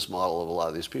business model of a lot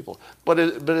of these people. But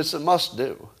it's a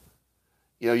must-do.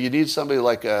 You know, you need somebody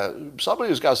like somebody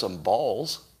who's got some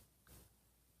balls.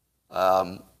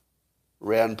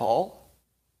 Rand Paul?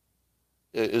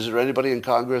 Is there anybody in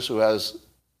Congress who has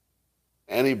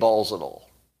any balls at all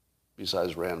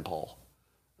besides Rand Paul?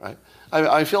 Right?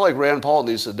 I feel like Rand Paul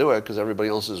needs to do it because everybody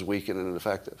else is weak and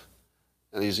ineffective.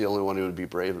 And he's the only one who would be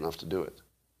brave enough to do it.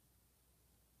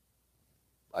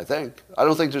 I think. I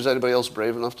don't think there's anybody else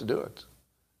brave enough to do it.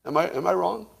 Am I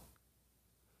wrong?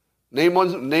 Name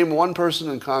one person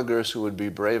in Congress who would be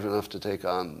brave enough to take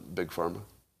on Big Pharma.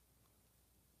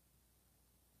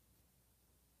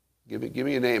 Give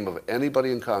me a name of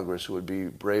anybody in Congress who would be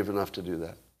brave enough to do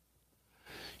that.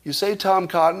 You say Tom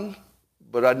Cotton,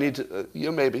 but I'd need to,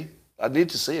 maybe. I'd need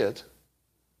to see it.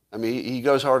 I mean, he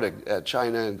goes hard at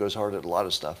China and goes hard at a lot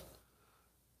of stuff.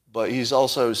 But he's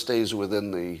also stays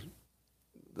within the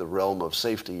realm of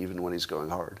safety even when he's going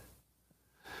hard.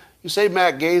 You say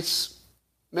Matt Gaetz,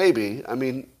 maybe. I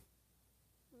mean,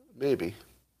 maybe.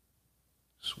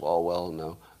 Swalwell,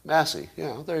 no. Massey,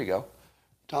 yeah, there you go.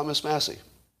 Thomas Massey.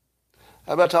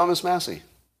 How about Thomas Massey?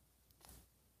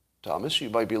 Thomas,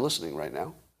 you might be listening right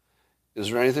now.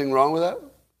 Is there anything wrong with that?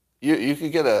 You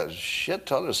could get a shit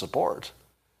ton of support.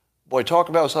 Boy, talk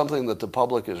about something that the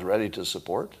public is ready to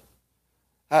support.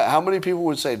 How many people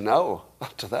would say no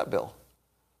to that bill?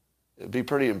 It'd be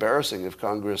pretty embarrassing if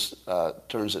Congress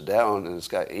turns it down and it's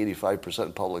got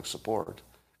 85% public support,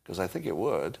 because I think it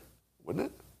would, wouldn't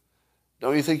it?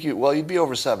 Don't you think you'd be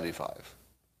over 75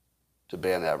 to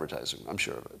ban advertising. I'm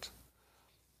sure of it.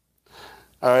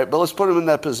 All right, but let's put them in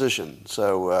that position.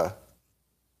 So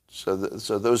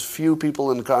those few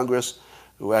people in Congress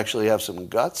who actually have some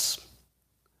guts,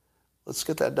 let's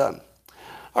get that done.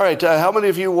 All right, how many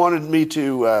of you wanted me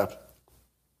to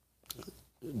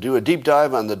do a deep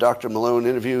dive on the Dr. Malone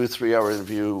interview, 3-hour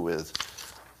interview with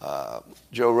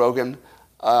Joe Rogan?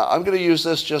 I'm going to use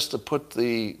this just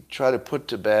to try to put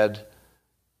to bed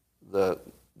the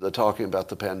talking about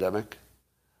the pandemic.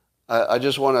 I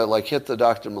just want to hit the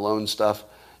Dr. Malone stuff,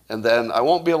 and then I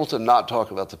won't be able to not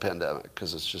talk about the pandemic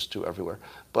because it's just too everywhere.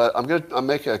 But I'll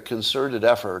make a concerted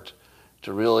effort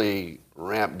to really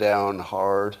ramp down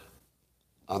hard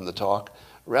on the talk.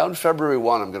 Around February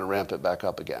 1, I'm going to ramp it back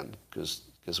up again because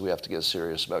we have to get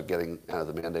serious about getting out of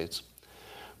the mandates.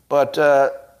 But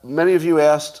many of you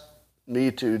asked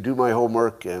me to do my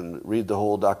homework and read the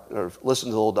whole listen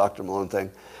to the whole Dr. Malone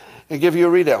thing and give you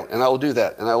a readout, and I will do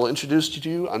that. And I will introduce to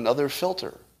you another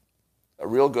filter, a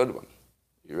real good one.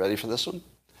 You ready for this one?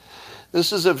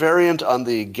 This is a variant on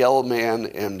the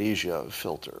Gell-Mann amnesia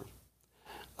filter.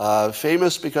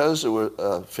 Famous because it was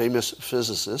a famous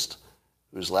physicist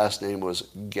whose last name was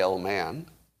Gell-Mann.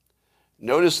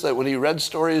 Notice that when he read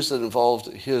stories that involved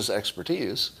his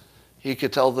expertise, he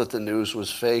could tell that the news was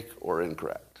fake or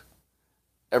incorrect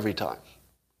every time.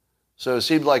 So it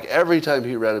seemed like every time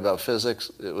he read about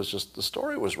physics, it was just the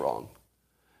story was wrong.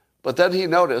 But then he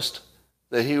noticed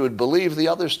that he would believe the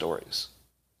other stories.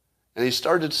 And he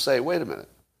started to say, wait a minute,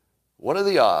 what are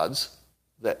the odds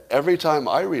that every time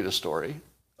I read a story,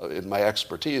 in my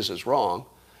expertise is wrong,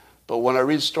 but when I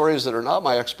read stories that are not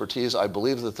my expertise, I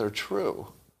believe that they're true?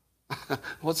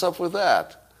 What's up with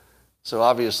that? So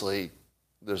obviously,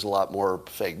 there's a lot more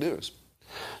fake news.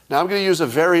 Now I'm going to use a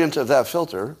variant of that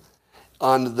filter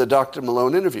on the Dr.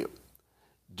 Malone interview.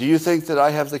 Do you think that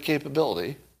I have the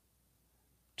capability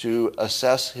to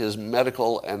assess his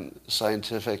medical and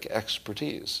scientific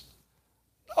expertise?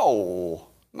 No,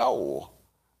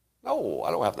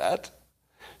 I don't have that.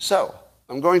 So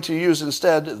I'm going to use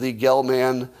instead the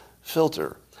Gell-Mann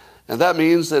filter. And that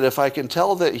means that if I can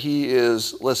tell that he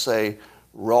is, let's say,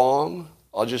 wrong,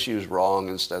 I'll just use wrong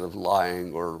instead of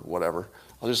lying or whatever.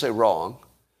 I'll just say wrong.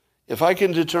 If I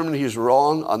can determine he's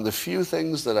wrong on the few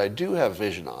things that I do have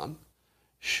vision on,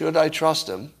 should I trust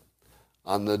him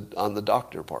on the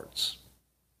doctor parts?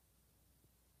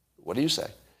 What do you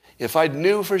say? If I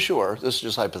knew for sure, this is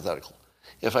just hypothetical,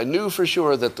 if I knew for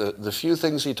sure that the few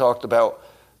things he talked about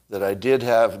that I did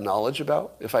have knowledge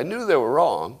about, if I knew they were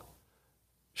wrong,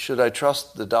 should I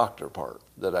trust the doctor part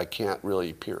that I can't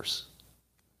really pierce?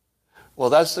 Well,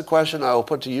 that's the question I will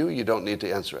put to you. You don't need to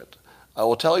answer it. I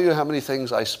will tell you how many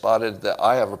things I spotted that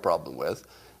I have a problem with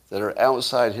that are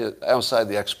outside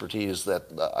the expertise that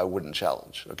I wouldn't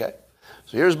challenge, okay?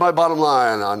 So here's my bottom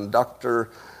line on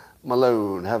Dr.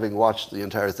 Malone, having watched the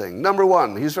entire thing. Number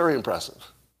one, he's very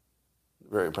impressive.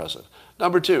 Very impressive.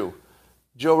 Number two,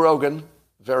 Joe Rogan,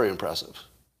 very impressive.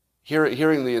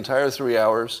 Hearing the entire 3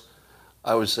 hours,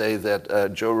 I would say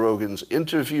that Joe Rogan's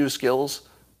interview skills,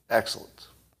 excellent.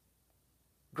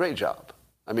 Great job.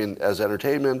 I mean, as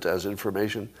entertainment, as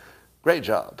information, great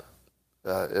job.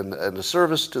 And a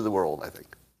service to the world, I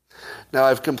think. Now,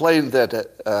 I've complained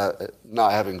that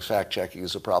not having fact-checking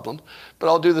is a problem, but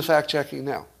I'll do the fact-checking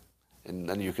now, and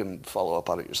then you can follow up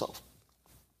on it yourself.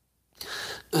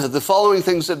 The following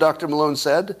things that Dr. Malone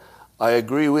said, I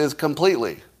agree with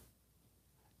completely.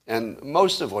 And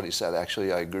most of what he said,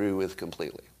 actually, I agree with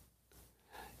completely.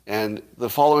 And the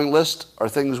following list are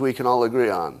things we can all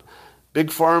agree on. Big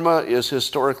Pharma is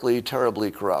historically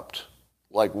terribly corrupt,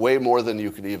 like way more than you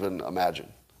could even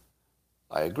imagine.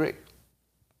 I agree.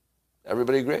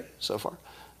 Everybody agree so far?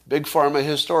 Big Pharma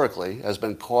historically has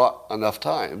been caught enough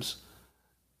times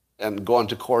and gone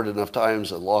to court enough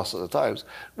times and lost enough times.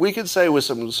 We can say with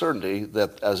some certainty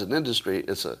that as an industry,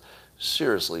 it's a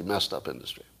seriously messed up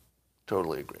industry.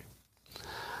 Totally agree.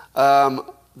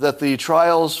 That the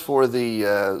trials for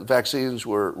the vaccines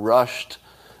were rushed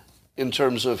in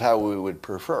terms of how we would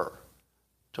prefer.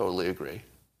 Totally agree.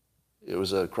 It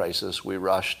was a crisis. We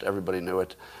rushed. Everybody knew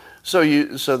it. So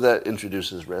that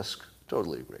introduces risk.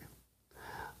 Totally agree.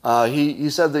 He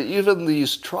said that even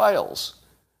these trials,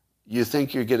 you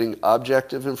think you're getting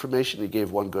objective information. He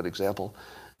gave one good example.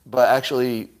 But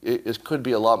actually, it could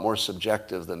be a lot more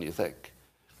subjective than you think.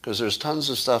 Because there's tons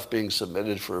of stuff being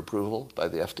submitted for approval by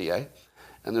the FDA.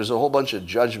 And there's a whole bunch of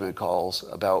judgment calls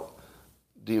about,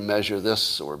 do you measure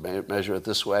this or measure it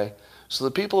this way? So the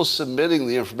people submitting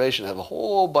the information have a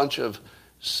whole bunch of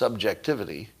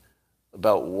subjectivity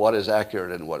about what is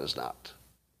accurate and what is not,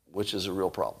 which is a real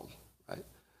problem,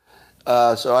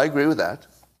 right? So I agree with that.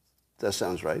 That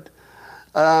sounds right.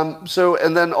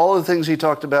 And then all the things he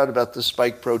talked about the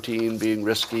spike protein being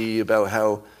risky, about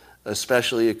how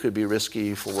especially it could be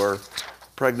risky for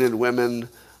pregnant women.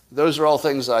 Those are all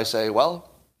things I say, well,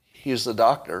 he's the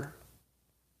doctor.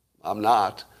 I'm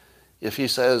not. If he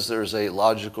says there's a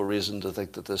logical reason to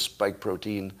think that this spike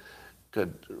protein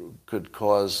could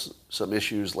cause some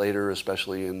issues later,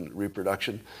 especially in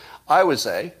reproduction, I would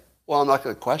say, well, I'm not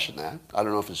going to question that. I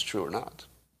don't know if it's true or not.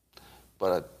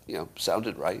 But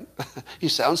sounded right. He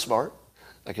sounds smart.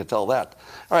 I can tell that.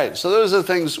 All right, so those are the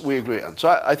things we agree on. So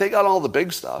I think on all the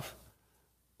big stuff,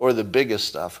 or the biggest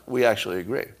stuff, we actually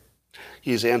agree.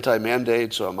 He's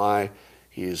anti-mandate, so am I.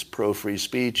 He's pro-free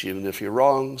speech, even if you're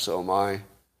wrong, so am I.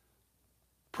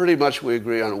 Pretty much we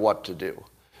agree on what to do.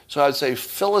 So I'd say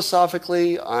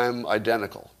philosophically, I'm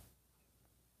identical.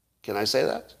 Can I say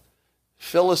that?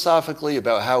 Philosophically,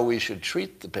 about how we should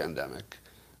treat the pandemic,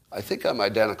 I think I'm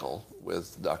identical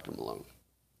with Dr. Malone.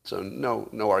 So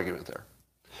no argument there.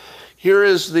 Here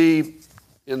is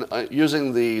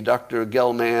using the Dr.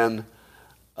 Gelman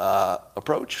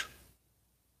approach.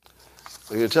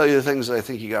 I'm going to tell you the things that I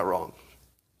think he got wrong.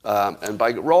 And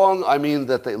by wrong, I mean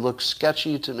that they look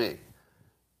sketchy to me.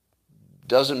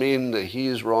 Doesn't mean that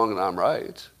he's wrong and I'm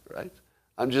right?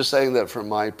 I'm just saying that from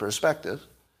my perspective,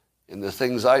 in the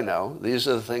things I know, these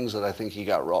are the things that I think he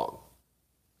got wrong.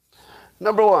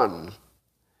 Number one,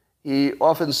 he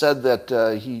often said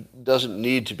that he doesn't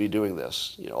need to be doing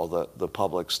this, all the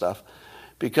public stuff,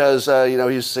 because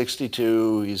he's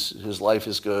 62, his life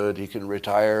is good, he can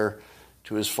retire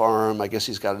to his farm, I guess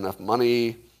he's got enough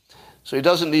money, so he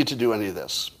doesn't need to do any of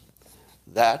this.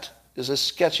 That is a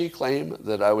sketchy claim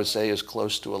that I would say is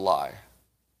close to a lie.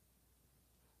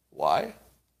 Why?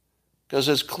 Because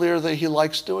it's clear that he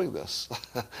likes doing this.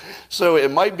 So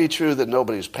it might be true that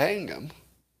nobody's paying him,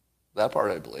 that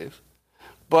part I believe,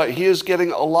 but he is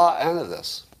getting a lot out of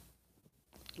this,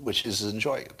 which is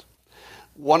enjoying it.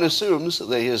 One assumes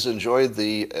that he has enjoyed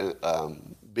the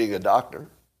being a doctor,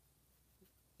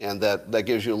 and that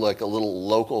gives you like a little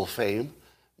local fame,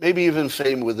 maybe even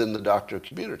fame within the doctor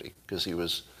community, because he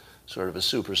was sort of a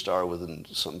superstar within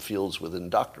some fields within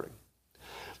doctoring.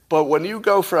 But when you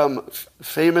go from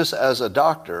famous as a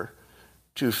doctor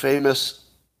to famous,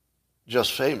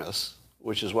 just famous,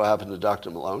 which is what happened to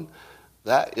Dr. Malone,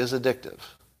 that is addictive.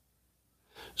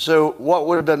 So what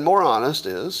would have been more honest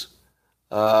is,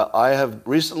 I have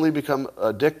recently become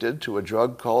addicted to a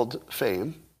drug called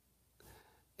fame.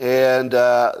 And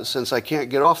since I can't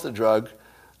get off the drug,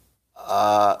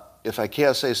 if I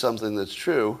can't say something that's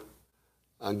true,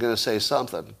 I'm going to say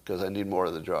something because I need more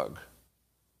of the drug.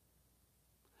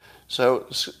 So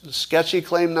sketchy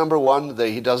claim number one, that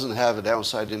he doesn't have an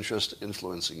outside interest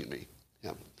influencing me.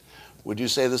 Yeah. Would you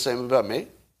say the same about me?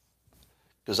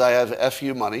 Because I have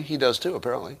FU money. He does too,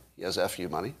 apparently. He has FU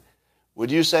money.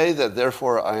 Would you say that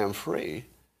therefore I am free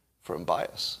from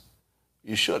bias?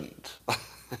 You shouldn't.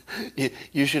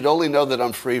 You should only know that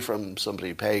I'm free from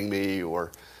somebody paying me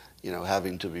or,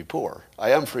 having to be poor.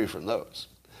 I am free from those.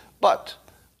 But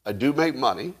I do make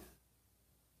money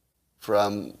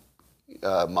from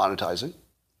monetizing.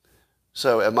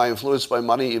 So am I influenced by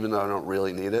money even though I don't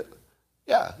really need it?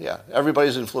 Yeah.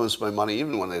 Everybody's influenced by money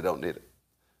even when they don't need it.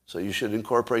 So you should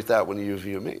incorporate that when you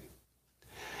view me.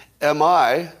 Am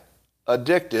I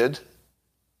addicted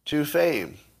to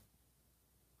fame?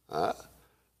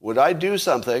 Would I do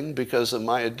something because of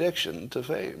my addiction to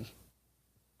fame?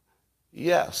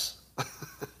 Yes.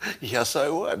 Yes, I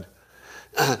would.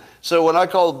 So when I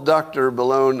call Dr.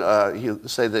 Malone, he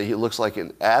say that he looks like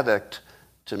an addict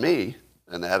to me,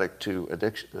 an addict to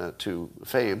addiction, to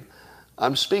fame,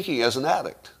 I'm speaking as an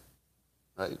addict.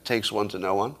 Right? It takes one to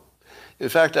know one. In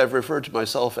fact, I've referred to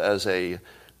myself as a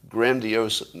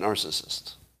grandiose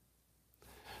narcissist,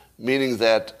 meaning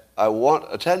that I want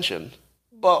attention,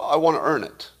 but I want to earn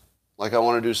it. Like I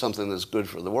want to do something that's good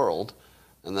for the world,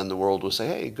 and then the world will say,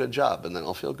 hey, good job, and then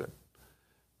I'll feel good.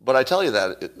 But I tell you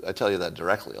that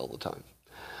directly all the time.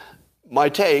 My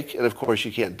take, and of course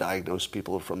you can't diagnose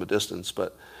people from a distance,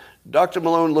 but Dr.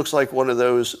 Malone looks like one of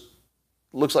those,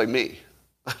 looks like me,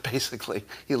 basically.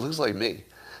 He looks like me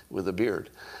with a beard.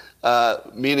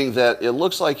 Meaning that it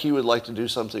looks like he would like to do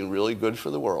something really good for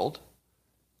the world.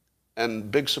 And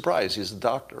big surprise, he's a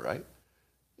doctor, right?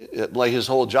 Like his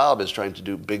whole job is trying to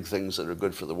do big things that are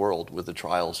good for the world with the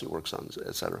trials he works on,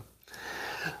 et cetera.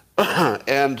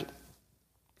 And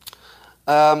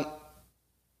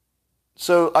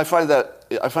so I find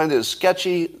it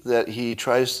sketchy that he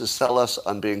tries to sell us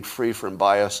on being free from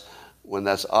bias when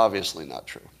that's obviously not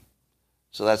true.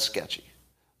 So that's sketchy,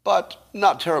 but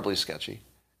not terribly sketchy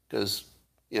because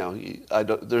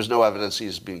there's no evidence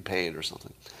he's being paid or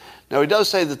something. Now he does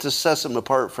say that this sets him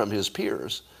apart from his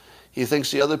peers. He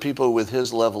thinks the other people with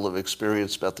his level of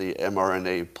experience about the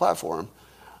mRNA platform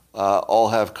all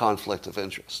have conflict of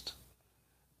interest.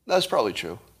 That's probably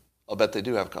true. I'll bet they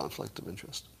do have conflict of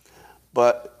interest.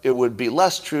 But it would be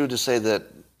less true to say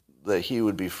that he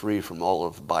would be free from all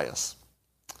of bias.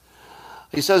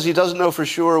 He says he doesn't know for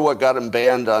sure what got him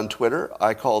banned on Twitter.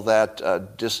 I call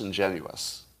that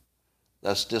disingenuous.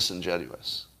 That's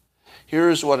disingenuous.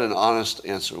 Here's what an honest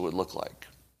answer would look like.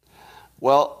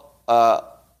 Well,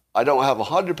 I don't have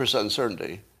 100%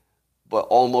 certainty, but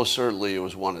almost certainly it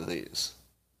was one of these.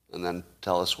 And then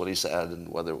tell us what he said and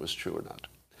whether it was true or not.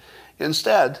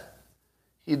 Instead,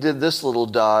 he did this little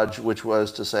dodge, which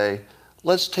was to say,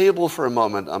 let's table for a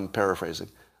moment, I'm paraphrasing,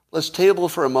 let's table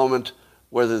for a moment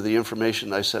whether the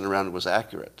information I sent around was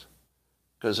accurate,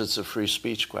 because it's a free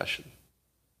speech question.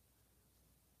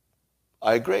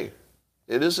 I agree.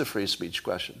 It is a free speech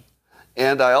question.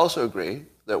 And I also agree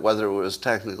that whether it was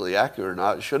technically accurate or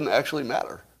not, it shouldn't actually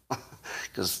matter,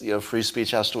 because free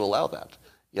speech has to allow that.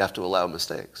 You have to allow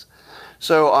mistakes.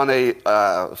 So on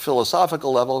a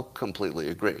philosophical level, completely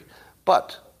agree.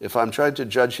 But if I'm trying to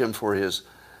judge him for his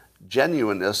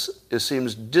genuineness, it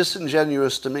seems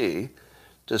disingenuous to me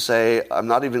to say, I'm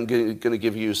not even going to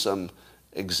give you some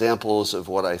examples of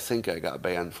what I think I got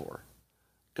banned for.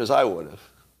 Because I would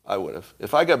have.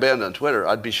 If I got banned on Twitter,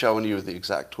 I'd be showing you the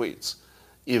exact tweets,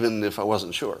 even if I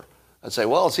wasn't sure. I'd say,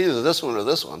 well, it's either this one or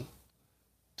this one.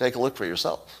 Take a look for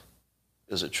yourself.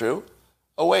 Is it true?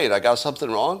 Oh, wait, I got something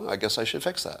wrong? I guess I should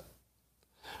fix that.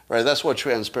 Right? That's what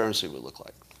transparency would look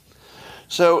like.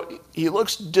 So he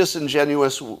looks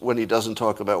disingenuous when he doesn't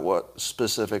talk about what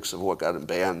specifics of what got him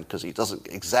banned because he doesn't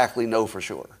exactly know for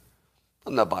sure.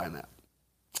 I'm not buying that.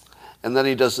 And then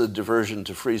he does a diversion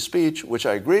to free speech, which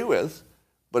I agree with,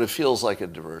 but it feels like a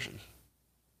diversion.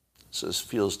 So it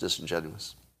feels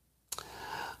disingenuous.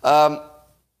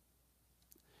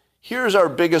 Here's our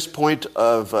biggest point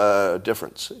of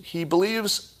difference. He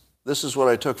believes, this is what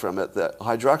I took from it, that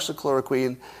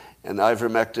hydroxychloroquine and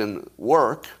ivermectin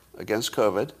work against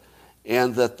COVID,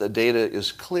 and that the data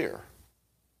is clear.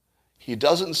 He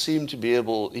doesn't seem to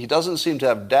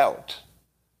have doubt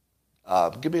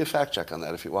Give me a fact check on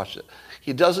that if you watched it.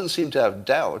 He doesn't seem to have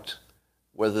doubt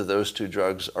whether those two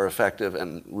drugs are effective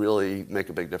and really make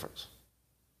a big difference,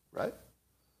 right?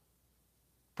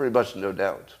 Pretty much no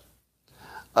doubt.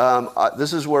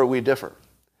 This is where we differ,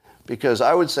 because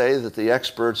I would say that the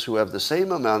experts who have the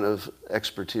same amount of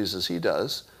expertise as he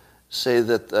does say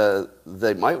that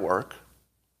they might work,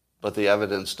 but the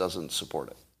evidence doesn't support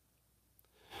it.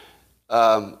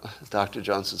 Dr.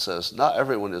 Johnson says, not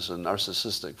everyone is a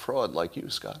narcissistic fraud like you,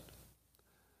 Scott.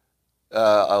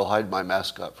 I'll hide my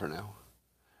mascot for now.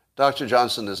 Dr.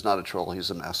 Johnson is not a troll,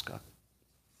 he's a mascot.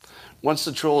 Once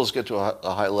the trolls get to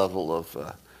a high level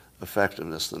of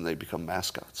effectiveness, then they become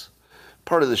mascots.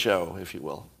 Part of the show, if you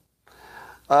will.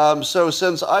 So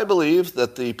since I believe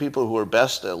that the people who are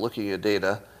best at looking at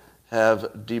data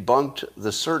have debunked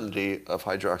the certainty of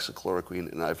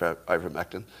hydroxychloroquine and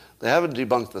ivermectin, they haven't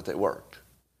debunked that they worked,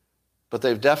 but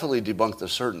they've definitely debunked the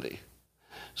certainty.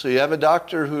 So you have a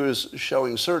doctor who is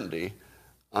showing certainty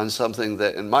on something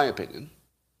that, in my opinion,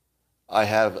 I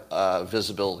have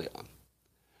visibility on.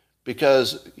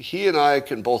 Because he and I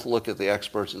can both look at the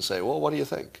experts and say, well, what do you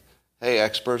think? Hey,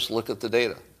 experts, look at the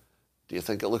data. Do you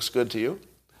think it looks good to you?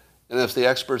 And if the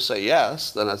experts say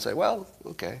yes, then I'd say, well,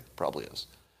 okay, probably is.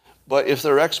 But if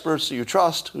there are experts you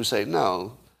trust who say,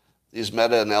 no, these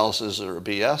meta-analyses are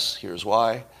BS, here's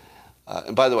why.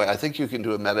 And by the way, I think you can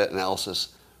do a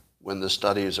meta-analysis when the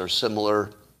studies are similar,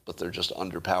 but they're just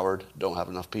underpowered, don't have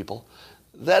enough people.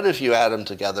 Then if you add them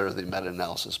together, the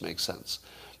meta-analysis makes sense.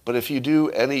 But if you do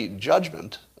any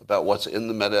judgment about what's in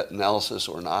the meta-analysis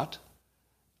or not,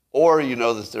 or you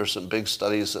know that there's some big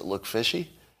studies that look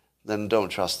fishy, then don't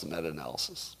trust the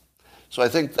meta-analysis. So I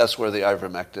think that's where the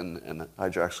ivermectin and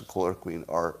hydroxychloroquine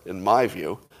are, in my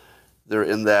view. They're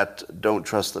in that don't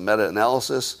trust the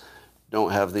meta-analysis,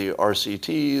 don't have the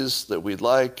RCTs that we'd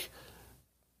like.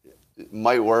 It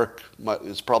might work.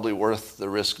 It's probably worth the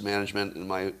risk management.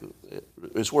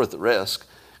 It's worth the risk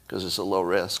because it's a low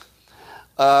risk.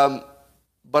 But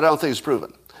I don't think it's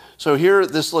proven. So here,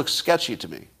 this looks sketchy to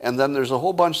me. And then there's a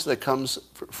whole bunch that comes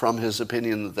from his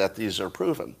opinion that these are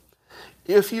proven.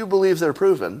 If you believe they're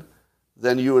proven,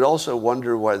 then you would also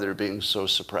wonder why they're being so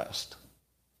suppressed,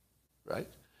 right?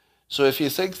 So if you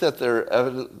think that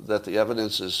that the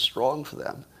evidence is strong for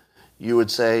them, you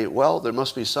would say, well, there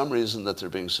must be some reason that they're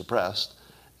being suppressed,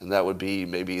 and that would be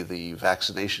maybe the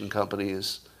vaccination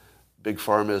companies, Big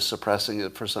Pharma is suppressing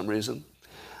it for some reason.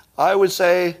 I would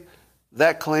say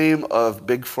that claim of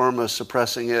Big Pharma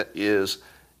suppressing it is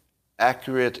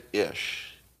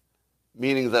accurate-ish,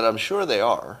 meaning that I'm sure they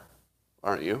are,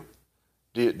 aren't you?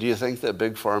 Do you think that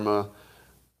Big Pharma,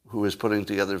 who is putting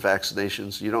together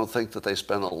vaccinations, you don't think that they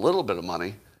spend a little bit of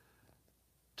money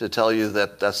to tell you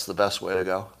that that's the best way to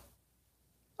go?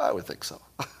 I would think so.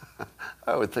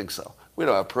 I would think so. We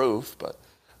don't have proof, but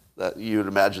that you'd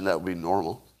imagine that would be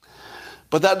normal.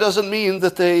 But that doesn't mean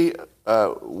that they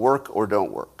work or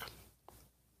don't work.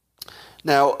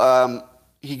 Now,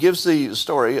 he gives the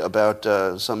story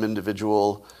about some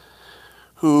individual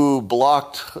who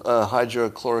blocked a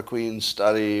hydrochloroquine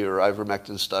study or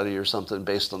ivermectin study or something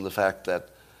based on the fact that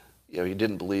he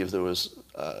didn't believe there was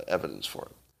evidence for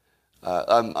it.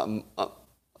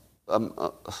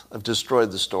 I've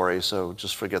destroyed the story, so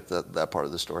just forget that part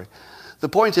of the story. The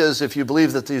point is, if you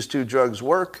believe that these two drugs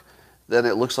work, then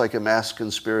it looks like a mass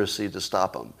conspiracy to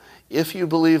stop them. If you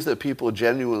believe that people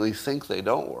genuinely think they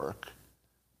don't work,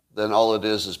 then all it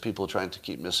is people trying to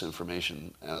keep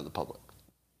misinformation out of the public.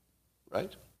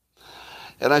 Right?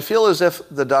 And I feel as if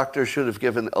the doctor should have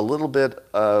given a little bit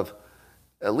of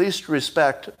at least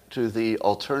respect to the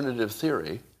alternative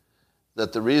theory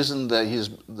that the reason that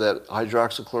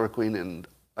hydroxychloroquine and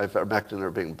ivermectin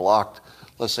are being blocked,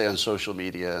 let's say on social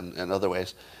media and other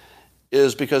ways,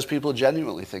 is because people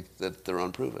genuinely think that they're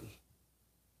unproven.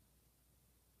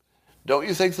 Don't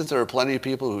you think that there are plenty of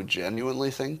people who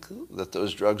genuinely think that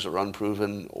those drugs are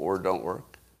unproven or don't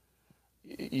work?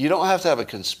 You don't have to have a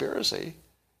conspiracy,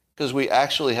 because we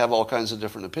actually have all kinds of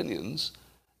different opinions.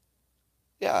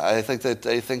 Yeah, I think that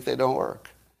they think they don't work.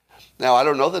 Now, I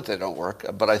don't know that they don't work,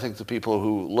 but I think the people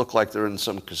who look like they're in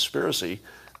some conspiracy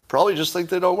probably just think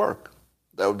they don't work.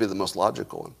 That would be the most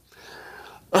logical one.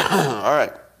 All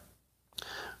right.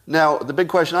 Now, the big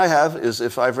question I have is,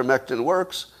 if ivermectin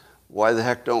works, why the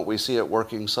heck don't we see it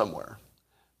working somewhere?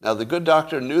 Now, the good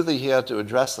doctor knew that he had to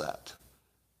address that.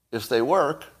 If they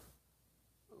work,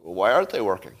 why aren't they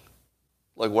working?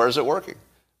 Like, where is it working?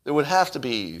 There would have to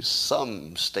be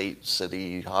some state,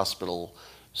 city, hospital,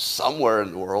 somewhere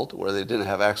in the world where they didn't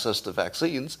have access to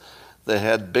vaccines that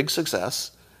had big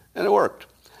success, and it worked.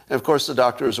 And of course, the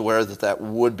doctor is aware that that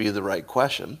would be the right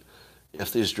question.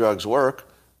 If these drugs work,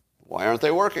 Why aren't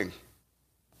they working?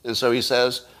 And so he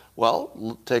says,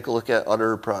 well, take a look at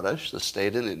Uttar Pradesh, the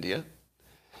state in India.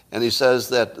 And he says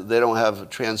that they don't have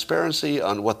transparency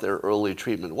on what their early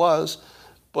treatment was,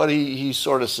 but he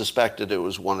sort of suspected it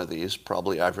was one of these,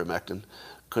 probably ivermectin,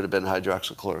 could have been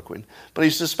hydroxychloroquine. But he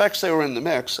suspects they were in the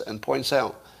mix and points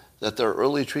out that their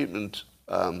early treatment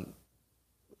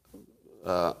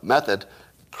method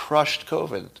crushed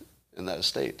COVID in that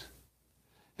state.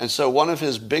 And so one of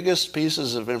his biggest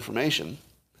pieces of information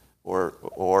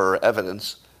or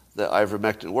evidence that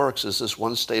ivermectin works is this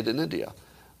one state in India.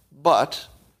 But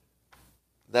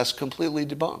that's completely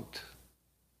debunked,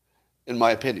 in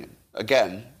my opinion.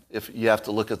 Again, if you have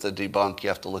to look at the debunk, you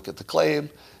have to look at the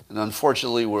claim, and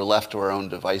unfortunately we're left to our own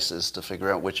devices to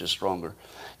figure out which is stronger.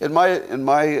 In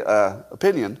my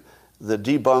opinion, the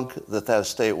debunk that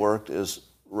state worked is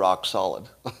rock solid,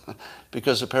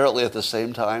 because apparently at the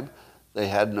same time they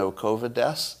had no COVID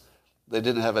deaths. They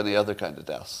didn't have any other kind of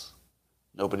deaths.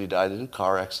 Nobody died in a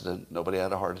car accident. Nobody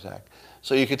had a heart attack.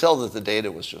 So you could tell that the data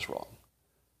was just wrong,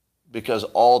 because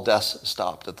all deaths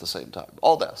stopped at the same time.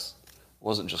 All deaths. It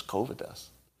wasn't just COVID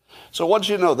deaths. So once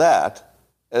you know that,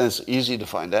 and it's easy to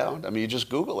find out, I mean, you just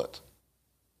Google it.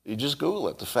 You just Google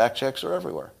it. The fact checks are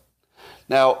everywhere.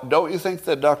 Now, don't you think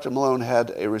that Dr. Malone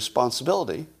had a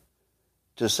responsibility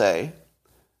to say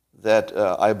that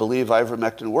I believe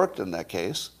ivermectin worked in that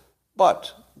case,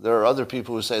 but there are other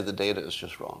people who say the data is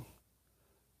just wrong?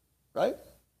 Right?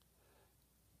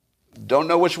 Don't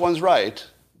know which one's right,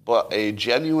 but a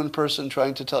genuine person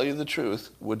trying to tell you the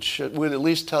truth would at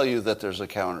least tell you that there's a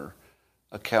counter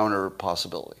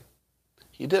possibility.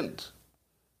 He didn't.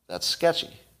 That's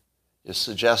sketchy. It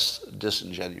suggests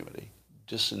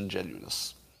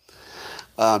disingenuousness.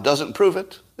 Doesn't prove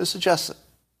it. It suggests it.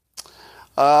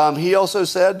 He also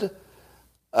said,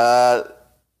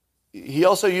 he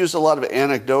also used a lot of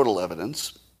anecdotal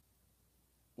evidence,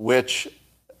 which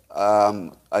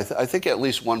I think at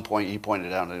least one point he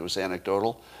pointed out that it was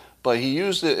anecdotal, but he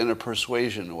used it in a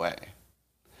persuasion way.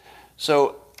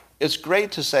 So it's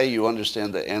great to say you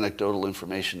understand that anecdotal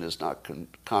information is not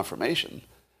confirmation,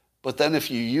 but then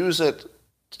if you use it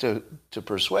to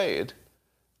persuade,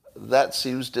 that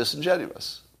seems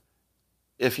disingenuous.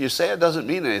 If you say it doesn't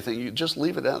mean anything, you just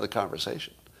leave it out of the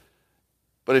conversation.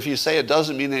 But if you say it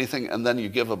doesn't mean anything and then you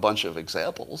give a bunch of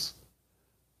examples,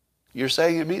 you're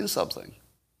saying it means something.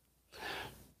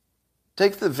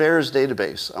 Take the VAERS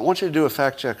database. I want you to do a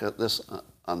fact check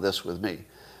on this with me.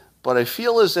 But I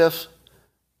feel as if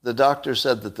the doctor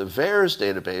said that the VAERS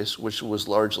database, which was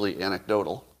largely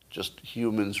anecdotal, just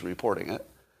humans reporting it,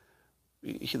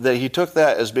 that he took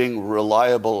that as being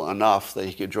reliable enough that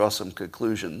he could draw some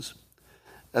conclusions.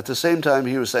 At the same time,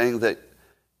 he was saying that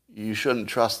you shouldn't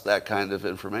trust that kind of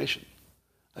information.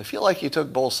 I feel like he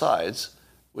took both sides,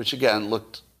 which again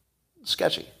looked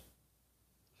sketchy.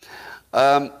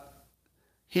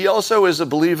 He also is a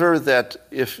believer that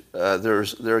if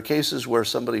there are cases where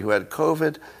somebody who had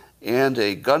COVID and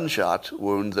a gunshot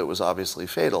wound that was obviously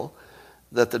fatal,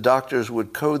 that the doctors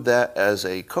would code that as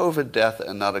a COVID death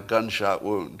and not a gunshot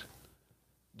wound.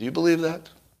 Do you believe that?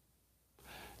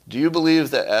 Do you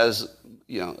believe that as,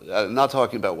 I'm not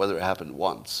talking about whether it happened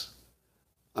once.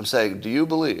 I'm saying, do you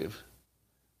believe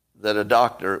that a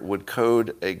doctor would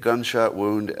code a gunshot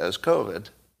wound as COVID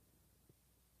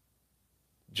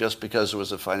just because it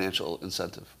was a financial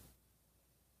incentive?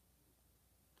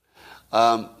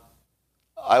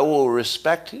 I will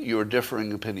respect your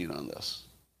differing opinion on this.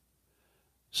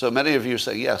 So many of you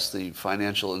say, yes, the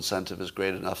financial incentive is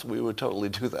great enough. We would totally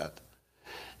do that.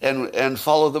 And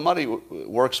follow the money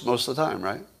works most of the time,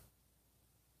 right?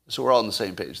 So we're all on the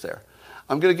same page there.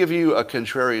 I'm going to give you a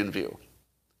contrarian view.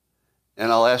 And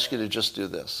I'll ask you to just do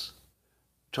this.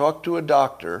 Talk to a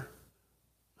doctor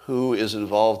who is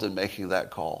involved in making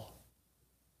that call,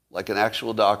 like an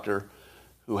actual doctor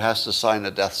who has to sign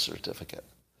a death certificate,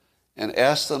 and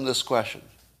ask them this question.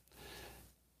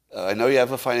 I know you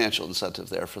have a financial incentive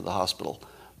there for the hospital,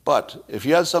 but if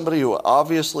you had somebody who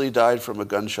obviously died from a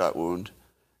gunshot wound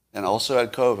and also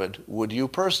had COVID, would you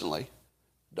personally,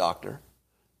 doctor,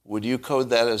 would you code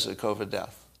that as a COVID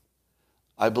death?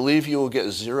 I believe you will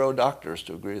get 0 doctors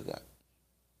to agree with that,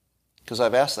 because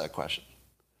I've asked that question.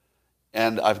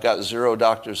 And I've got 0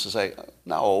 doctors to say,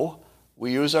 no,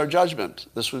 we use our judgment.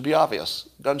 This would be obvious,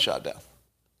 gunshot death.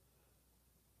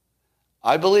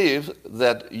 I believe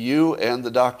that you and the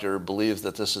doctor believe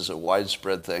that this is a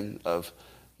widespread thing of,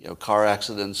 car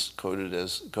accidents coded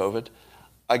as COVID.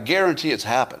 I guarantee it's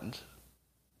happened.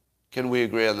 Can we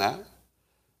agree on that?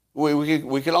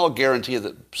 We can all guarantee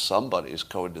that somebody's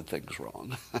coded things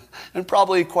wrong, and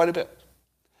probably quite a bit.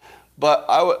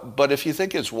 But if you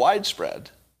think it's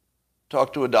widespread,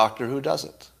 talk to a doctor who does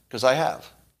it, because I have.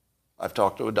 I've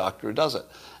talked to a doctor who does it.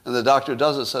 And the doctor who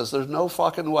does it says there's no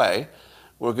fucking way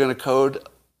we're going to code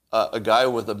a guy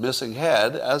with a missing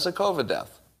head as a COVID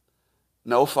death.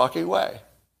 No fucking way.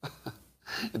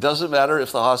 It doesn't matter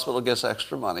if the hospital gets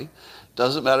extra money. It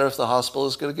doesn't matter if the hospital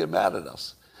is going to get mad at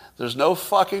us. There's no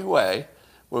fucking way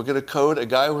we're going to code a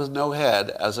guy with no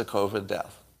head as a COVID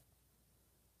death.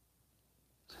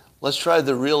 Let's try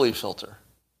the really filter.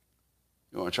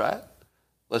 You want to try it?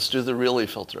 Let's do the really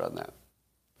filter on that.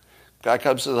 Guy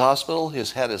comes to the hospital,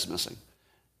 his head is missing.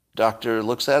 Doctor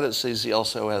looks at it, sees he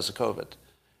also has a COVID.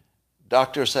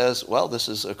 Doctor says, well, this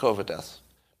is a COVID death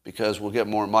because we'll get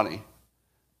more money.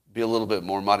 Be a little bit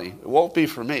more money. It won't be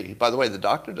for me. By the way, the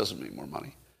doctor doesn't make more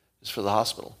money. It's for the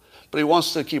hospital. But he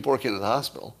wants to keep working at the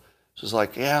hospital. So he's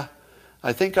like, yeah,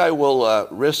 I think I will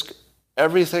risk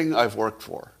everything I've worked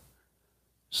for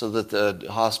so that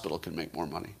the hospital can make more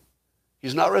money.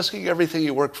 He's not risking everything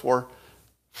he worked for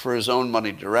his own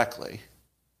money directly,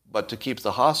 but to keep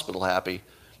the hospital happy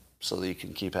so that he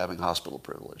can keep having hospital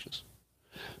privileges.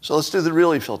 So let's do the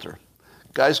really filter.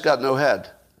 Guy's got no head.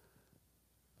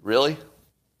 Really?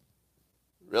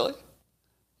 Really?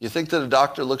 You think that a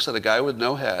doctor looks at a guy with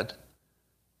no head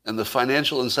and the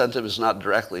financial incentive is not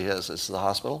directly his, it's the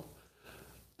hospital,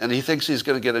 and he thinks he's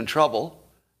going to get in trouble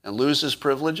and lose his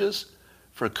privileges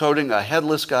for coding a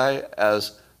headless guy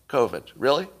as COVID?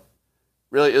 Really?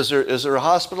 Really? Is there a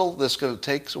hospital that's going to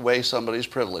take away somebody's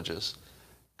privileges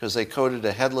because they coded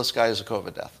a headless guy as a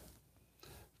COVID death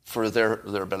for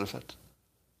their benefit?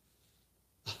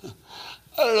 I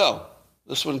don't know.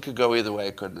 This one could go either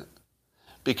way, couldn't it?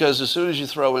 Because as soon as you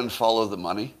throw in follow the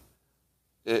money,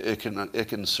 it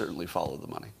can certainly follow the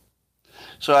money.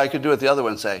 So I could do it the other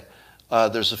way and say,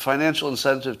 there's a financial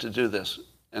incentive to do this,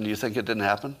 and you think it didn't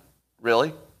happen?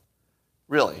 Really?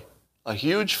 Really? A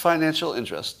huge financial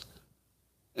interest,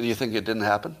 and you think it didn't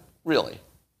happen? Really?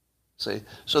 See?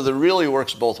 So the really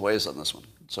works both ways on this one.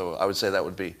 So I would say that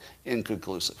would be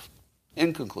inconclusive.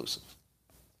 Inconclusive.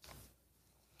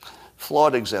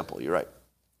 Flawed example, you're right.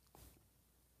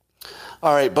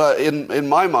 All right, but in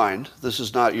my mind, this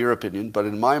is not your opinion, but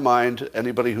in my mind,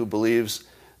 anybody who believes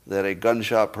that a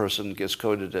gunshot person gets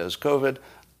coded as COVID,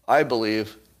 I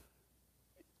believe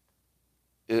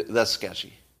that's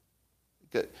sketchy.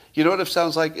 You know what it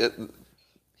sounds like?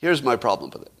 Here's my problem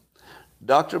with it.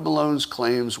 Dr. Malone's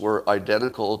claims were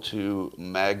identical to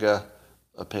MAGA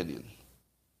opinion.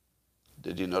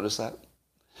 Did you notice that?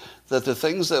 That the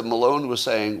things that Malone was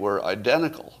saying were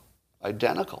identical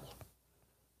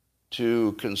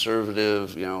to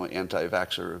conservative,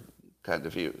 anti-vaxxer kind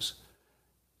of views.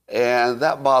 And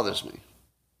that bothers me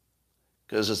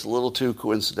because it's a little too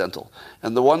coincidental.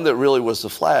 And the one that really was the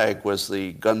flag was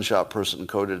the gunshot person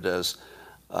coded as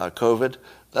COVID.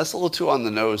 That's a little too on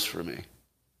the nose for me.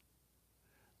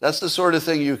 That's the sort of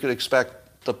thing you could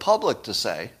expect the public to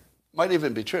say. Might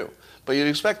even be true. But you'd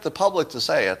expect the public to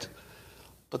say it.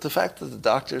 But the fact that the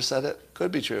doctor said it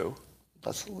could be true.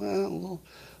 That's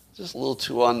just a little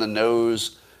too on the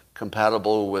nose,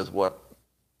 compatible with what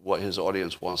his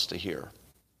audience wants to hear.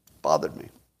 Bothered me.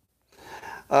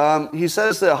 He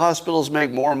says that hospitals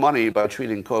make more money by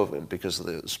treating COVID because of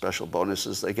the special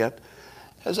bonuses they get.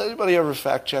 Has anybody ever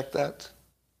fact-checked that?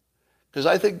 Because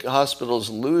I think hospitals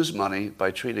lose money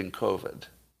by treating COVID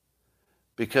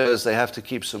because they have to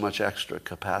keep so much extra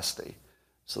capacity,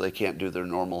 so they can't do their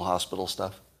normal hospital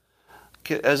stuff.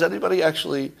 Has anybody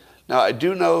actually... Now, I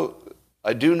do know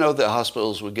that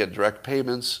hospitals would get direct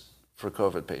payments for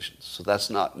COVID patients, so that's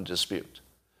not in dispute.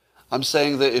 I'm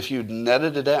saying that if you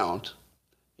netted it out,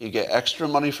 you get extra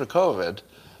money for COVID,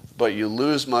 but you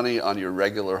lose money on your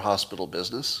regular hospital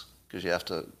business because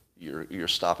you're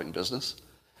stopping business.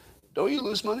 Don't you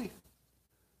lose money?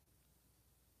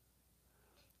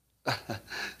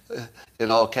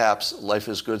 In all caps, Life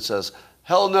is Good says,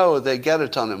 hell no, they get a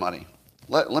ton of money.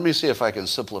 Let me see if I can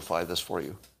simplify this for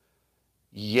you.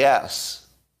 Yes,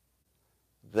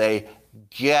 they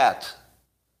get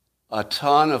a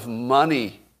ton of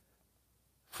money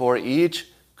for each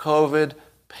COVID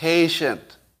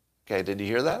patient. Okay, did you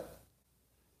hear that?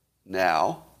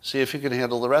 Now, see if you can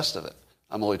handle the rest of it.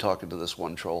 I'm only talking to this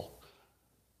one troll.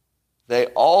 They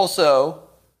also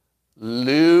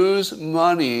lose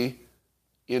money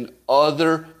in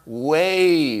other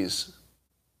ways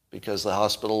because the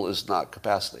hospital is not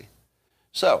capacity.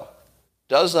 So,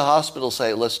 does the hospital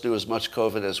say, let's do as much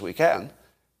COVID as we can,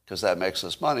 because that makes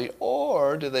us money,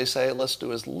 or do they say, let's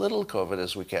do as little COVID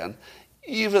as we can,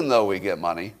 even though we get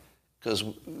money, because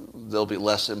there'll be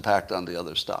less impact on the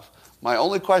other stuff? My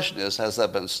only question is, has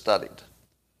that been studied?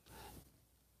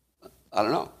 I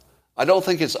don't know. I don't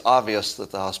think it's obvious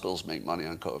that the hospitals make money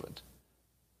on COVID.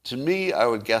 To me, I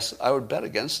would bet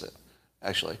against it,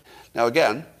 actually. Now,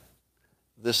 again,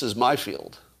 this is my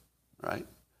field, right?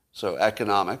 So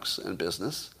economics and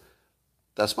business,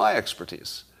 that's my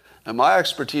expertise. And my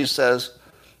expertise says,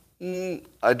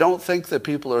 I don't think that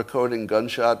people are coding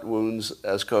gunshot wounds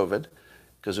as COVID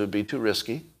because it would be too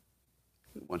risky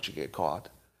once you get caught.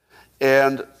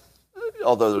 And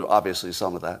although there's obviously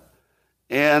some of that.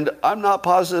 And I'm not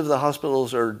positive the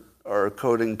hospitals are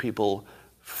coding people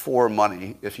for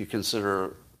money if you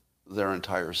consider their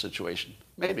entire situation.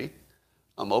 Maybe.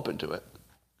 I'm open to it.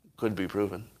 Could be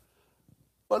proven.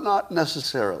 But not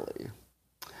necessarily.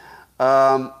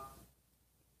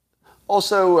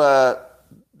 Also,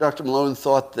 Dr. Malone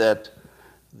thought that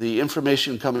the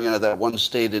information coming out of that one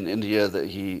state in India that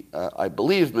he, I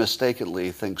believe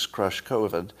mistakenly, thinks crushed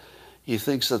COVID, he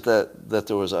thinks that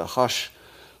there was a hush,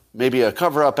 maybe a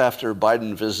cover-up after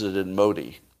Biden visited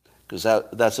Modi, because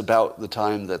that's about the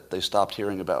time that they stopped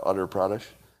hearing about Uttar Pradesh.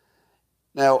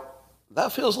 Now,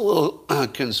 that feels a little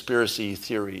conspiracy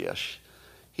theory-ish.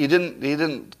 He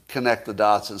didn't connect the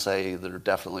dots and say there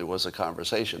definitely was a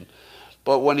conversation.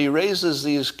 But when he raises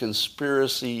these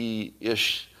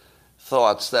conspiracy-ish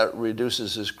thoughts, that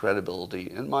reduces his credibility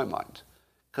in my mind,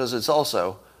 because it's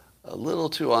also a little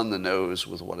too on the nose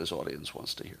with what his audience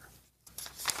wants to hear.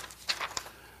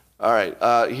 All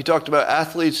right, he talked about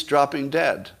athletes dropping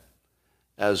dead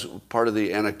as part of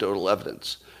the anecdotal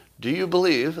evidence. Do you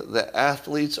believe that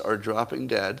athletes are dropping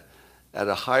dead at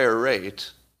a higher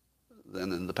rate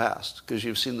than in the past? Because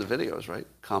you've seen the videos, right?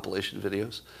 Compilation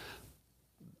videos.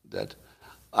 That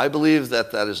I believe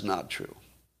that is not true.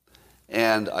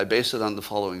 And I base it on the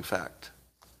following fact.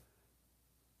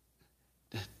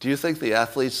 Do you think the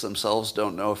athletes themselves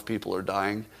don't know if people are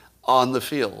dying on the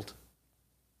field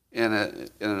in an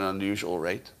unusual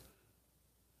rate?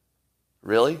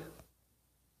 Really?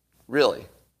 Really?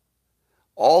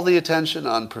 All the attention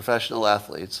on professional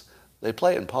athletes, they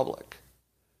play in public.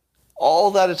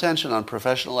 All that attention on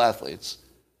professional athletes,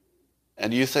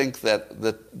 and you think that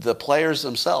the players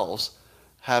themselves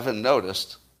haven't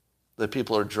noticed that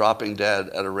people are dropping dead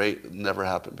at a rate that never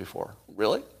happened before.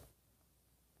 Really?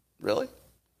 Really?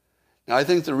 Now, I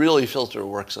think the Really filter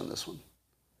works on this one.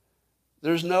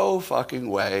 There's no fucking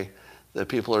way that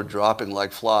people are dropping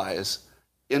like flies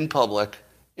in public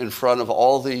in front of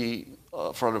all these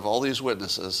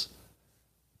witnesses,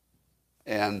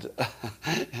 and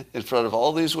in front of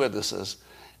all these witnesses,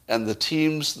 and the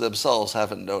teams themselves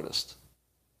haven't noticed.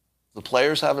 The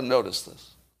players haven't noticed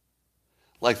this.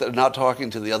 Like they're not talking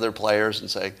to the other players and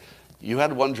saying, you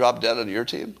had one drop dead on your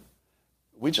team?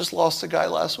 We just lost a guy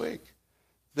last week.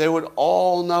 They would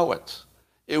all know it.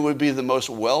 It would be the most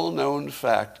well-known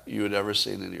fact you had ever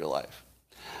seen in your life.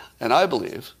 And I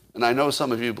believe, and I know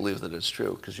some of you believe that it's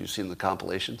true because you've seen the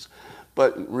compilations,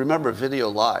 but remember, video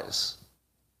lies,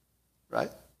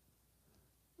 right?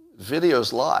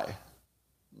 Videos lie,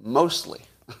 mostly.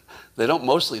 They don't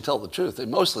mostly tell the truth, they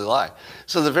mostly lie.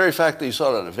 So the very fact that you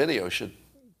saw it on a video should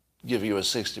give you a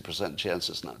 60% chance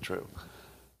it's not true,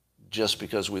 just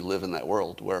because we live in that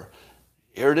world where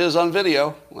here it is on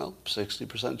video. Well,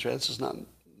 60% chance is not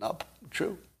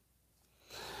true.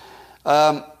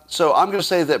 So I'm going to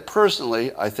say that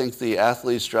personally, I think the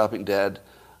athletes dropping dead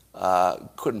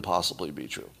couldn't possibly be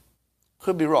true.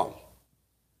 Could be wrong.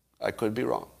 I could be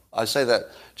wrong. I say that,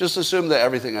 just assume that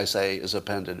everything I say is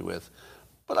appended with,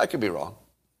 but I could be wrong.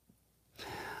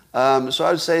 So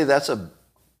I would say that's a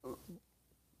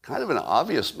kind of an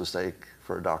obvious mistake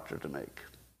for a doctor to make,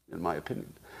 in my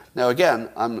opinion. Now, again,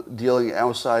 I'm dealing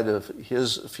outside of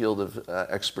his field of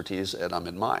expertise, and I'm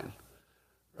in mine,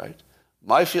 right?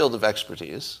 My field of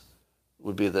expertise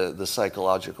would be the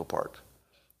psychological part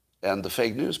and the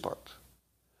fake news part.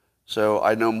 So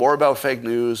I know more about fake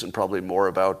news and probably more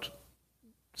about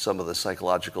some of the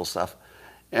psychological stuff.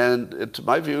 And to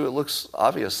my view, it looks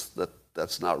obvious that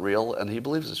that's not real, and he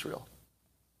believes it's real.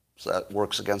 So that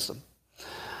works against him.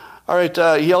 All right,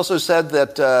 he also said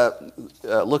that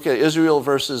look at Israel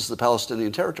versus the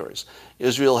Palestinian territories.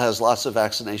 Israel has lots of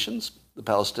vaccinations. The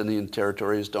Palestinian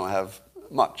territories don't have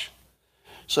much.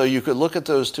 So you could look at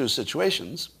those two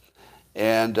situations,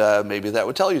 and maybe that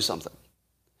would tell you something.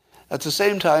 At the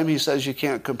same time, he says you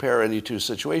can't compare any two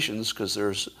situations because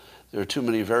there are too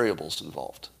many variables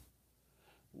involved.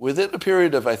 Within a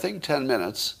period of, I think, 10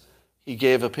 minutes, he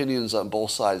gave opinions on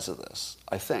both sides of this,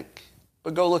 I think.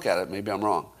 But go look at it. Maybe I'm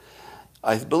wrong.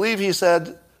 I believe he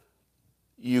said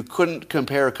you couldn't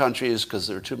compare countries because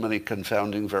there are too many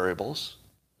confounding variables.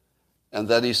 And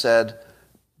then he said,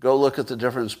 go look at the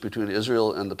difference between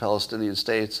Israel and the Palestinian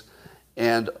states.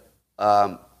 And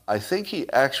I I think he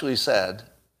actually said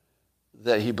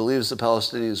that he believes the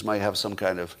Palestinians might have some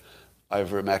kind of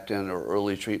ivermectin or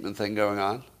early treatment thing going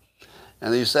on.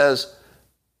 And he says,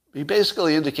 he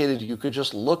basically indicated you could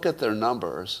just look at their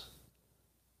numbers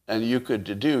and you could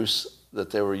deduce that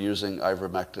they were using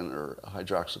ivermectin or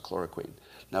hydroxychloroquine.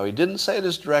 Now, he didn't say it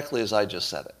as directly as I just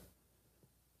said it.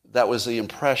 That was the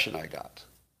impression I got,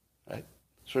 right?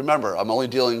 So remember, I'm only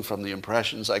dealing from the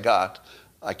impressions I got.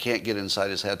 I can't get inside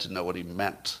his head to know what he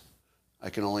meant. I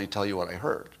can only tell you what I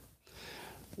heard.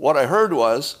 What I heard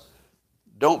was,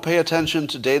 don't pay attention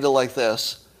to data like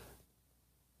this,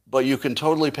 but you can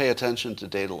totally pay attention to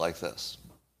data like this.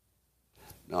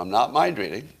 Now, I'm not mind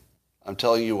reading. I'm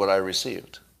telling you what I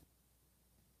received,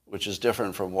 which is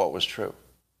different from what was true.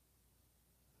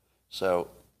 So,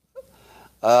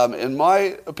 in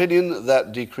my opinion,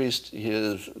 that decreased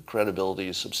his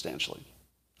credibility substantially.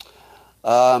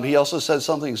 He also said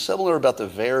something similar about the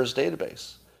VAERS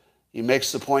database. He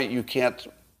makes the point you can't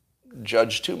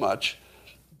judge too much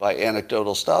by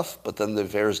anecdotal stuff, but then the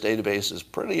VAERS database is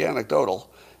pretty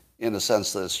anecdotal in the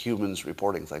sense that it's humans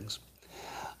reporting things.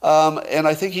 And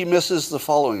I think he misses the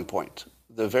following point.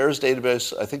 The VAERS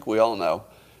database, I think we all know,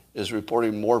 is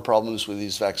reporting more problems with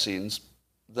these vaccines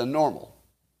than normal.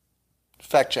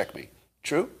 Fact check me.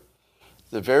 True?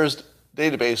 The VAERS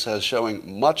database has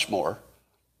showing much more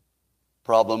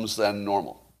problems than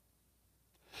normal.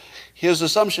 His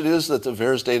assumption is that the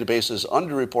VAERS database is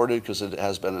underreported because it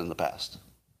has been in the past.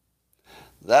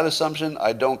 That assumption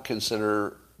I don't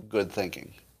consider good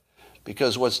thinking.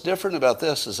 Because what's different about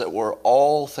this is that we're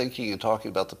all thinking and talking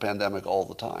about the pandemic all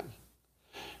the time.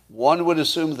 One would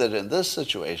assume that in this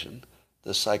situation,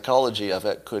 the psychology of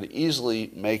it could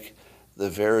easily make the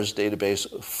VAERS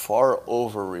database far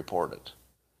over-reported,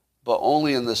 but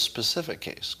only in this specific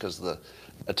case because of the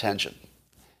attention.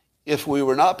 If we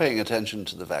were not paying attention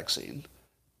to the vaccine,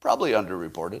 probably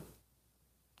underreported.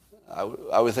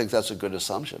 I would think that's a good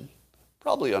assumption.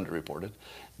 Probably underreported.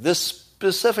 This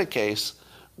specific case,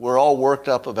 we're all worked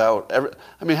up about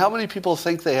how many people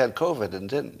think they had COVID and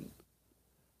didn't?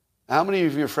 How many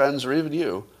of your friends, or even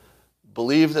you,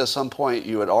 believed at some point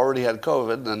you had already had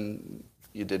COVID and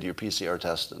you did your PCR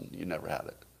test and you never had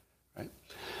it, right?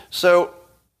 So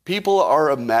people are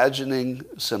imagining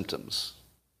symptoms,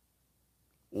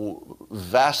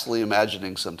 vastly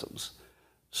imagining symptoms.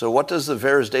 So what does the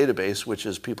VAERS database, which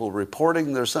is people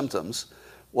reporting their symptoms,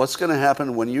 what's going to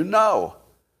happen when you know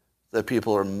that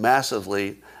people are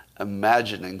massively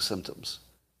imagining symptoms?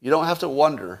 You don't have to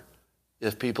wonder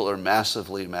if people are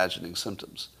massively imagining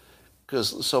symptoms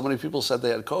because so many people said they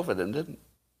had COVID and didn't.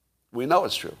 We know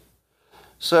it's true.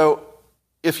 So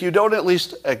if you don't at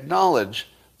least acknowledge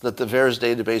that the VAERS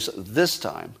database this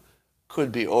time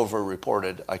could be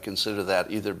over-reported, I consider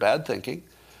that either bad thinking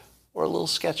or a little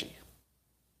sketchy.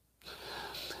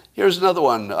 Here's another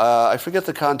one. I forget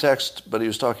the context, but he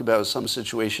was talking about some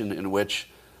situation in which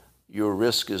your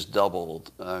risk is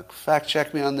doubled. Fact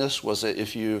check me on this. Was it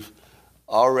if you've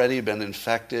already been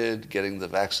infected, getting the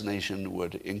vaccination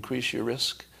would increase your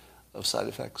risk of side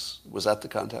effects? Was that the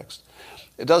context?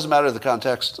 It doesn't matter the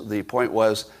context. The point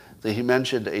was that he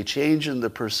mentioned a change in the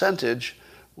percentage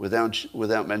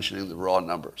without mentioning the raw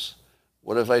numbers.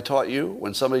 What have I taught you?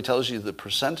 When somebody tells you the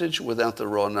percentage without the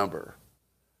raw number,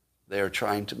 they are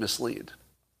trying to mislead.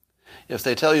 If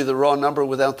they tell you the raw number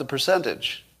without the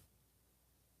percentage,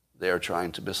 they are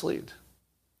trying to mislead.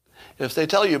 If they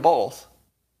tell you both,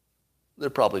 they're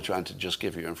probably trying to just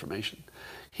give you information.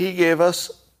 He gave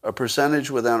us a percentage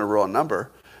without a raw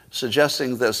number,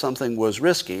 suggesting that something was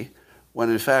risky, when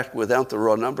in fact, without the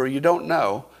raw number, you don't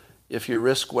know if your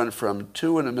risk went from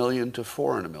 2 in a million to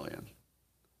 4 in a million.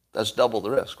 That's double the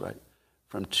risk, right?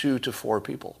 From 2 to 4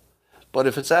 people. But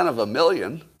if it's out of a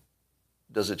million,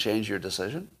 does it change your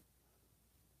decision?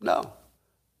 No.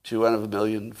 2 out of a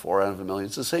million, 4 out of a million,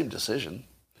 it's the same decision.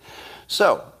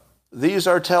 So, these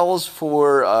are tells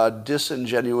for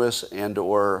disingenuous and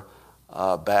or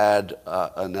bad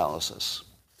analysis.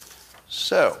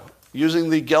 So, using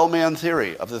the Gell-Mann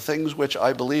theory of the things which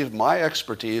I believe my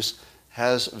expertise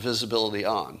has visibility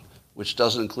on, which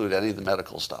doesn't include any of the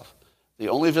medical stuff. The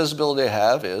only visibility I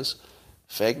have is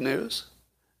fake news,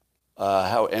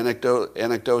 how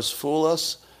anecdotes fool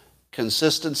us,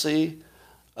 consistency,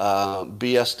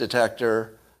 BS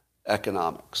detector,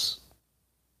 economics.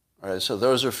 All right, so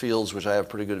those are fields which I have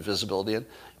pretty good visibility in.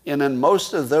 And in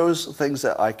most of those things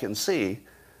that I can see,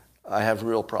 I have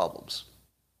real problems.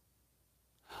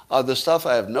 The stuff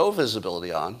I have no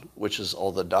visibility on, which is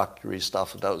all the doctory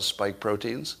stuff about spike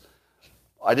proteins,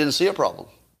 I didn't see a problem.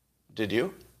 Did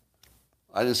you?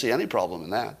 I didn't see any problem in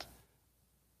that.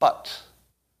 But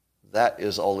that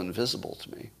is all invisible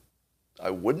to me. I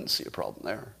wouldn't see a problem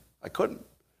there. I couldn't.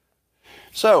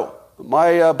 So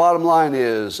my bottom line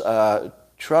is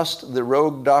trust the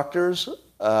rogue doctors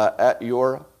at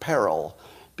your peril,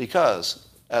 because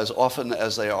as often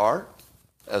as they are,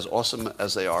 as awesome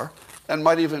as they are, and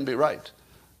might even be right.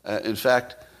 In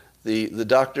fact, the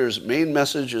doctor's main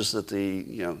message is that the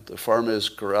pharma is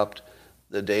corrupt,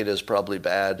 the data is probably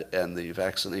bad, and the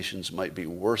vaccinations might be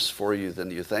worse for you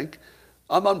than you think.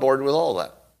 I'm on board with all of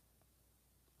that.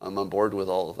 I'm on board with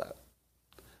all of that.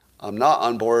 I'm not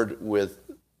on board with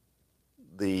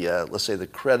the, let's say, the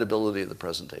credibility of the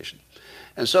presentation.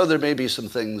 And so there may be some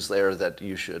things there that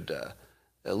you should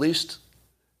at least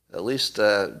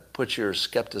put your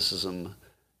skepticism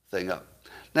thing up.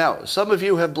 Now, some of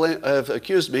you have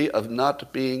accused me of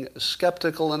not being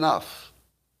skeptical enough.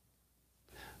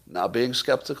 Not being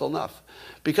skeptical enough.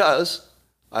 Because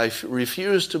I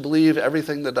refuse to believe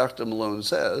everything that Dr. Malone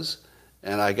says,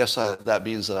 and I guess that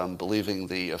means that I'm believing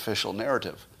the official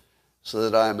narrative, so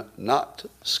that I'm not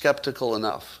skeptical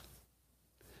enough.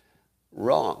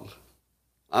 Wrong.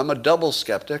 I'm a double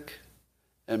skeptic,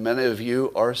 and many of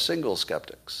you are single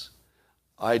skeptics.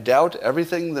 I doubt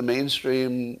everything the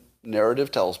mainstream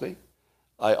narrative tells me.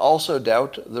 I also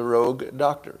doubt the rogue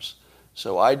doctors.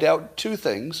 So I doubt two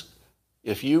things.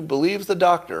 If you believe the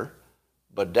doctor,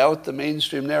 but doubt the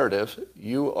mainstream narrative,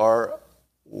 you are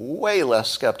way less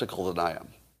skeptical than I am.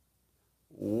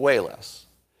 Way less.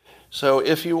 So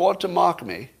if you want to mock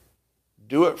me,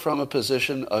 do it from a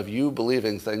position of you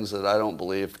believing things that I don't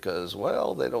believe because,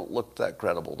 well, they don't look that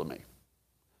credible to me.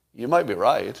 You might be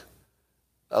right.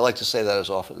 I like to say that as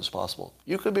often as possible.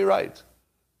 You could be right.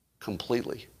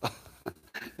 Completely.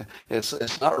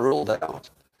 It's not ruled out.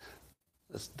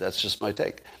 That's just my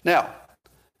take. Now,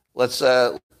 let's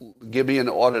give me an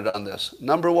audit on this.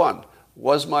 Number one,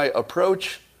 was my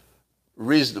approach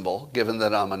reasonable, given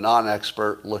that I'm a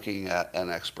non-expert looking at an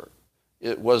expert?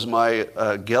 Was my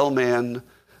Gell-Mann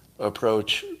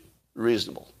approach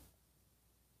reasonable?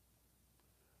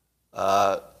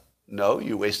 No,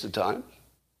 you wasted time.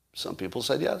 Some people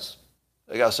said yes.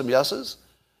 I got some yeses,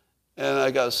 and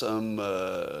I got some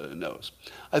no's.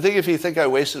 I think if you think I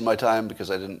wasted my time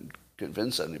because I didn't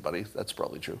convince anybody, that's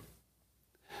probably true.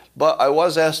 But I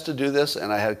was asked to do this,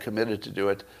 and I had committed to do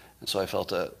it, and so I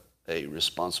felt a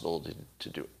responsibility to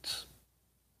do it.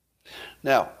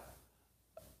 Now,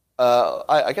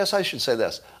 I guess I should say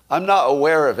this. I'm not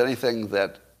aware of anything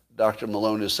that Dr.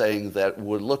 Malone is saying that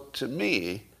would look to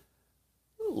me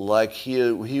like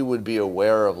he would be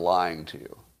aware of lying to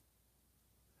you.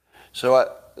 So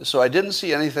I didn't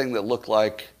see anything that looked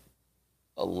like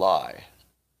a lie.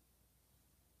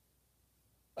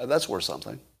 That's worth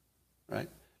something, right?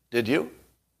 Did you?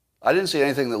 I didn't see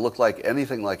anything that looked like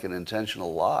anything like an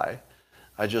intentional lie.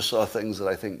 I just saw things that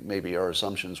I think maybe our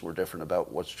assumptions were different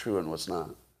about what's true and what's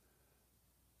not.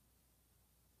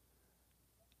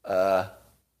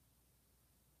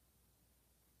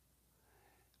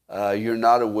 You're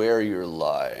not aware you're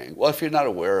lying. Well, if you're not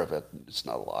aware of it, it's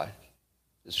not a lie.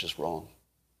 It's just wrong.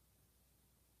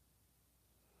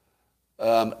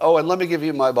 And let me give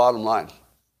you my bottom line.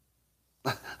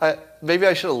 Maybe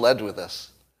I should have led with this.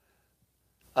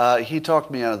 He talked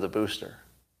me out of the booster.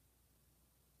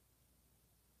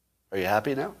 Are you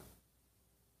happy now?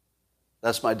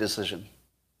 That's my decision.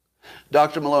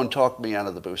 Dr. Malone talked me out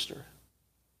of the booster.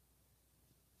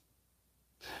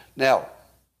 Now,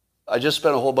 I just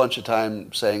spent a whole bunch of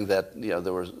time saying that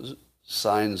there were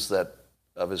signs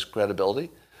of his credibility,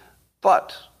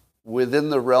 but within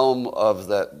the realm of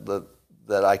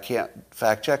that I can't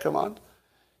fact check him on,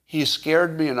 he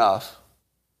scared me enough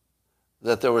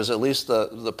that there was at least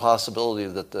the possibility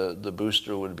that the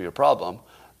booster would be a problem,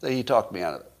 that he talked me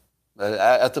out of it.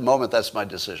 At the moment, that's my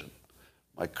decision.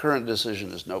 My current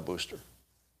decision is no booster.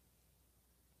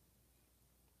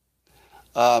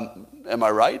 Am I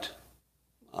right?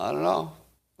 I don't know.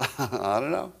 I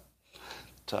don't know.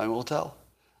 Time will tell.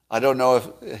 I don't know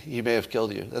if he may have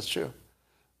killed you. That's true.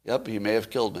 Yep, he may have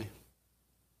killed me.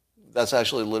 That's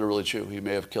actually literally true. He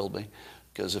may have killed me.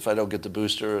 Because if I don't get the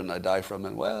booster and I die from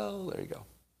it, well, there you go.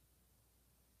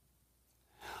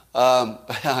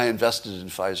 I invested in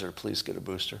Pfizer. Please get a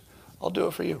booster. I'll do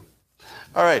it for you.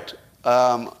 All right.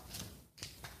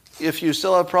 If you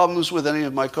still have problems with any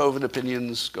of my COVID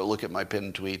opinions, go look at my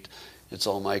pinned tweet. It's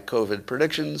all my COVID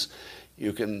predictions.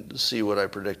 You can see what I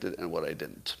predicted and what I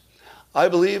didn't. I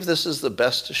believe this is the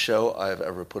best show I've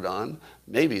ever put on,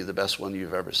 maybe the best one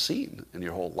you've ever seen in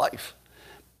your whole life.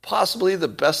 Possibly the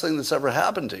best thing that's ever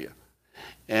happened to you.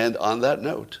 And on that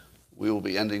note, we will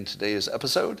be ending today's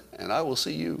episode, and I will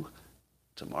see you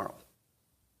tomorrow.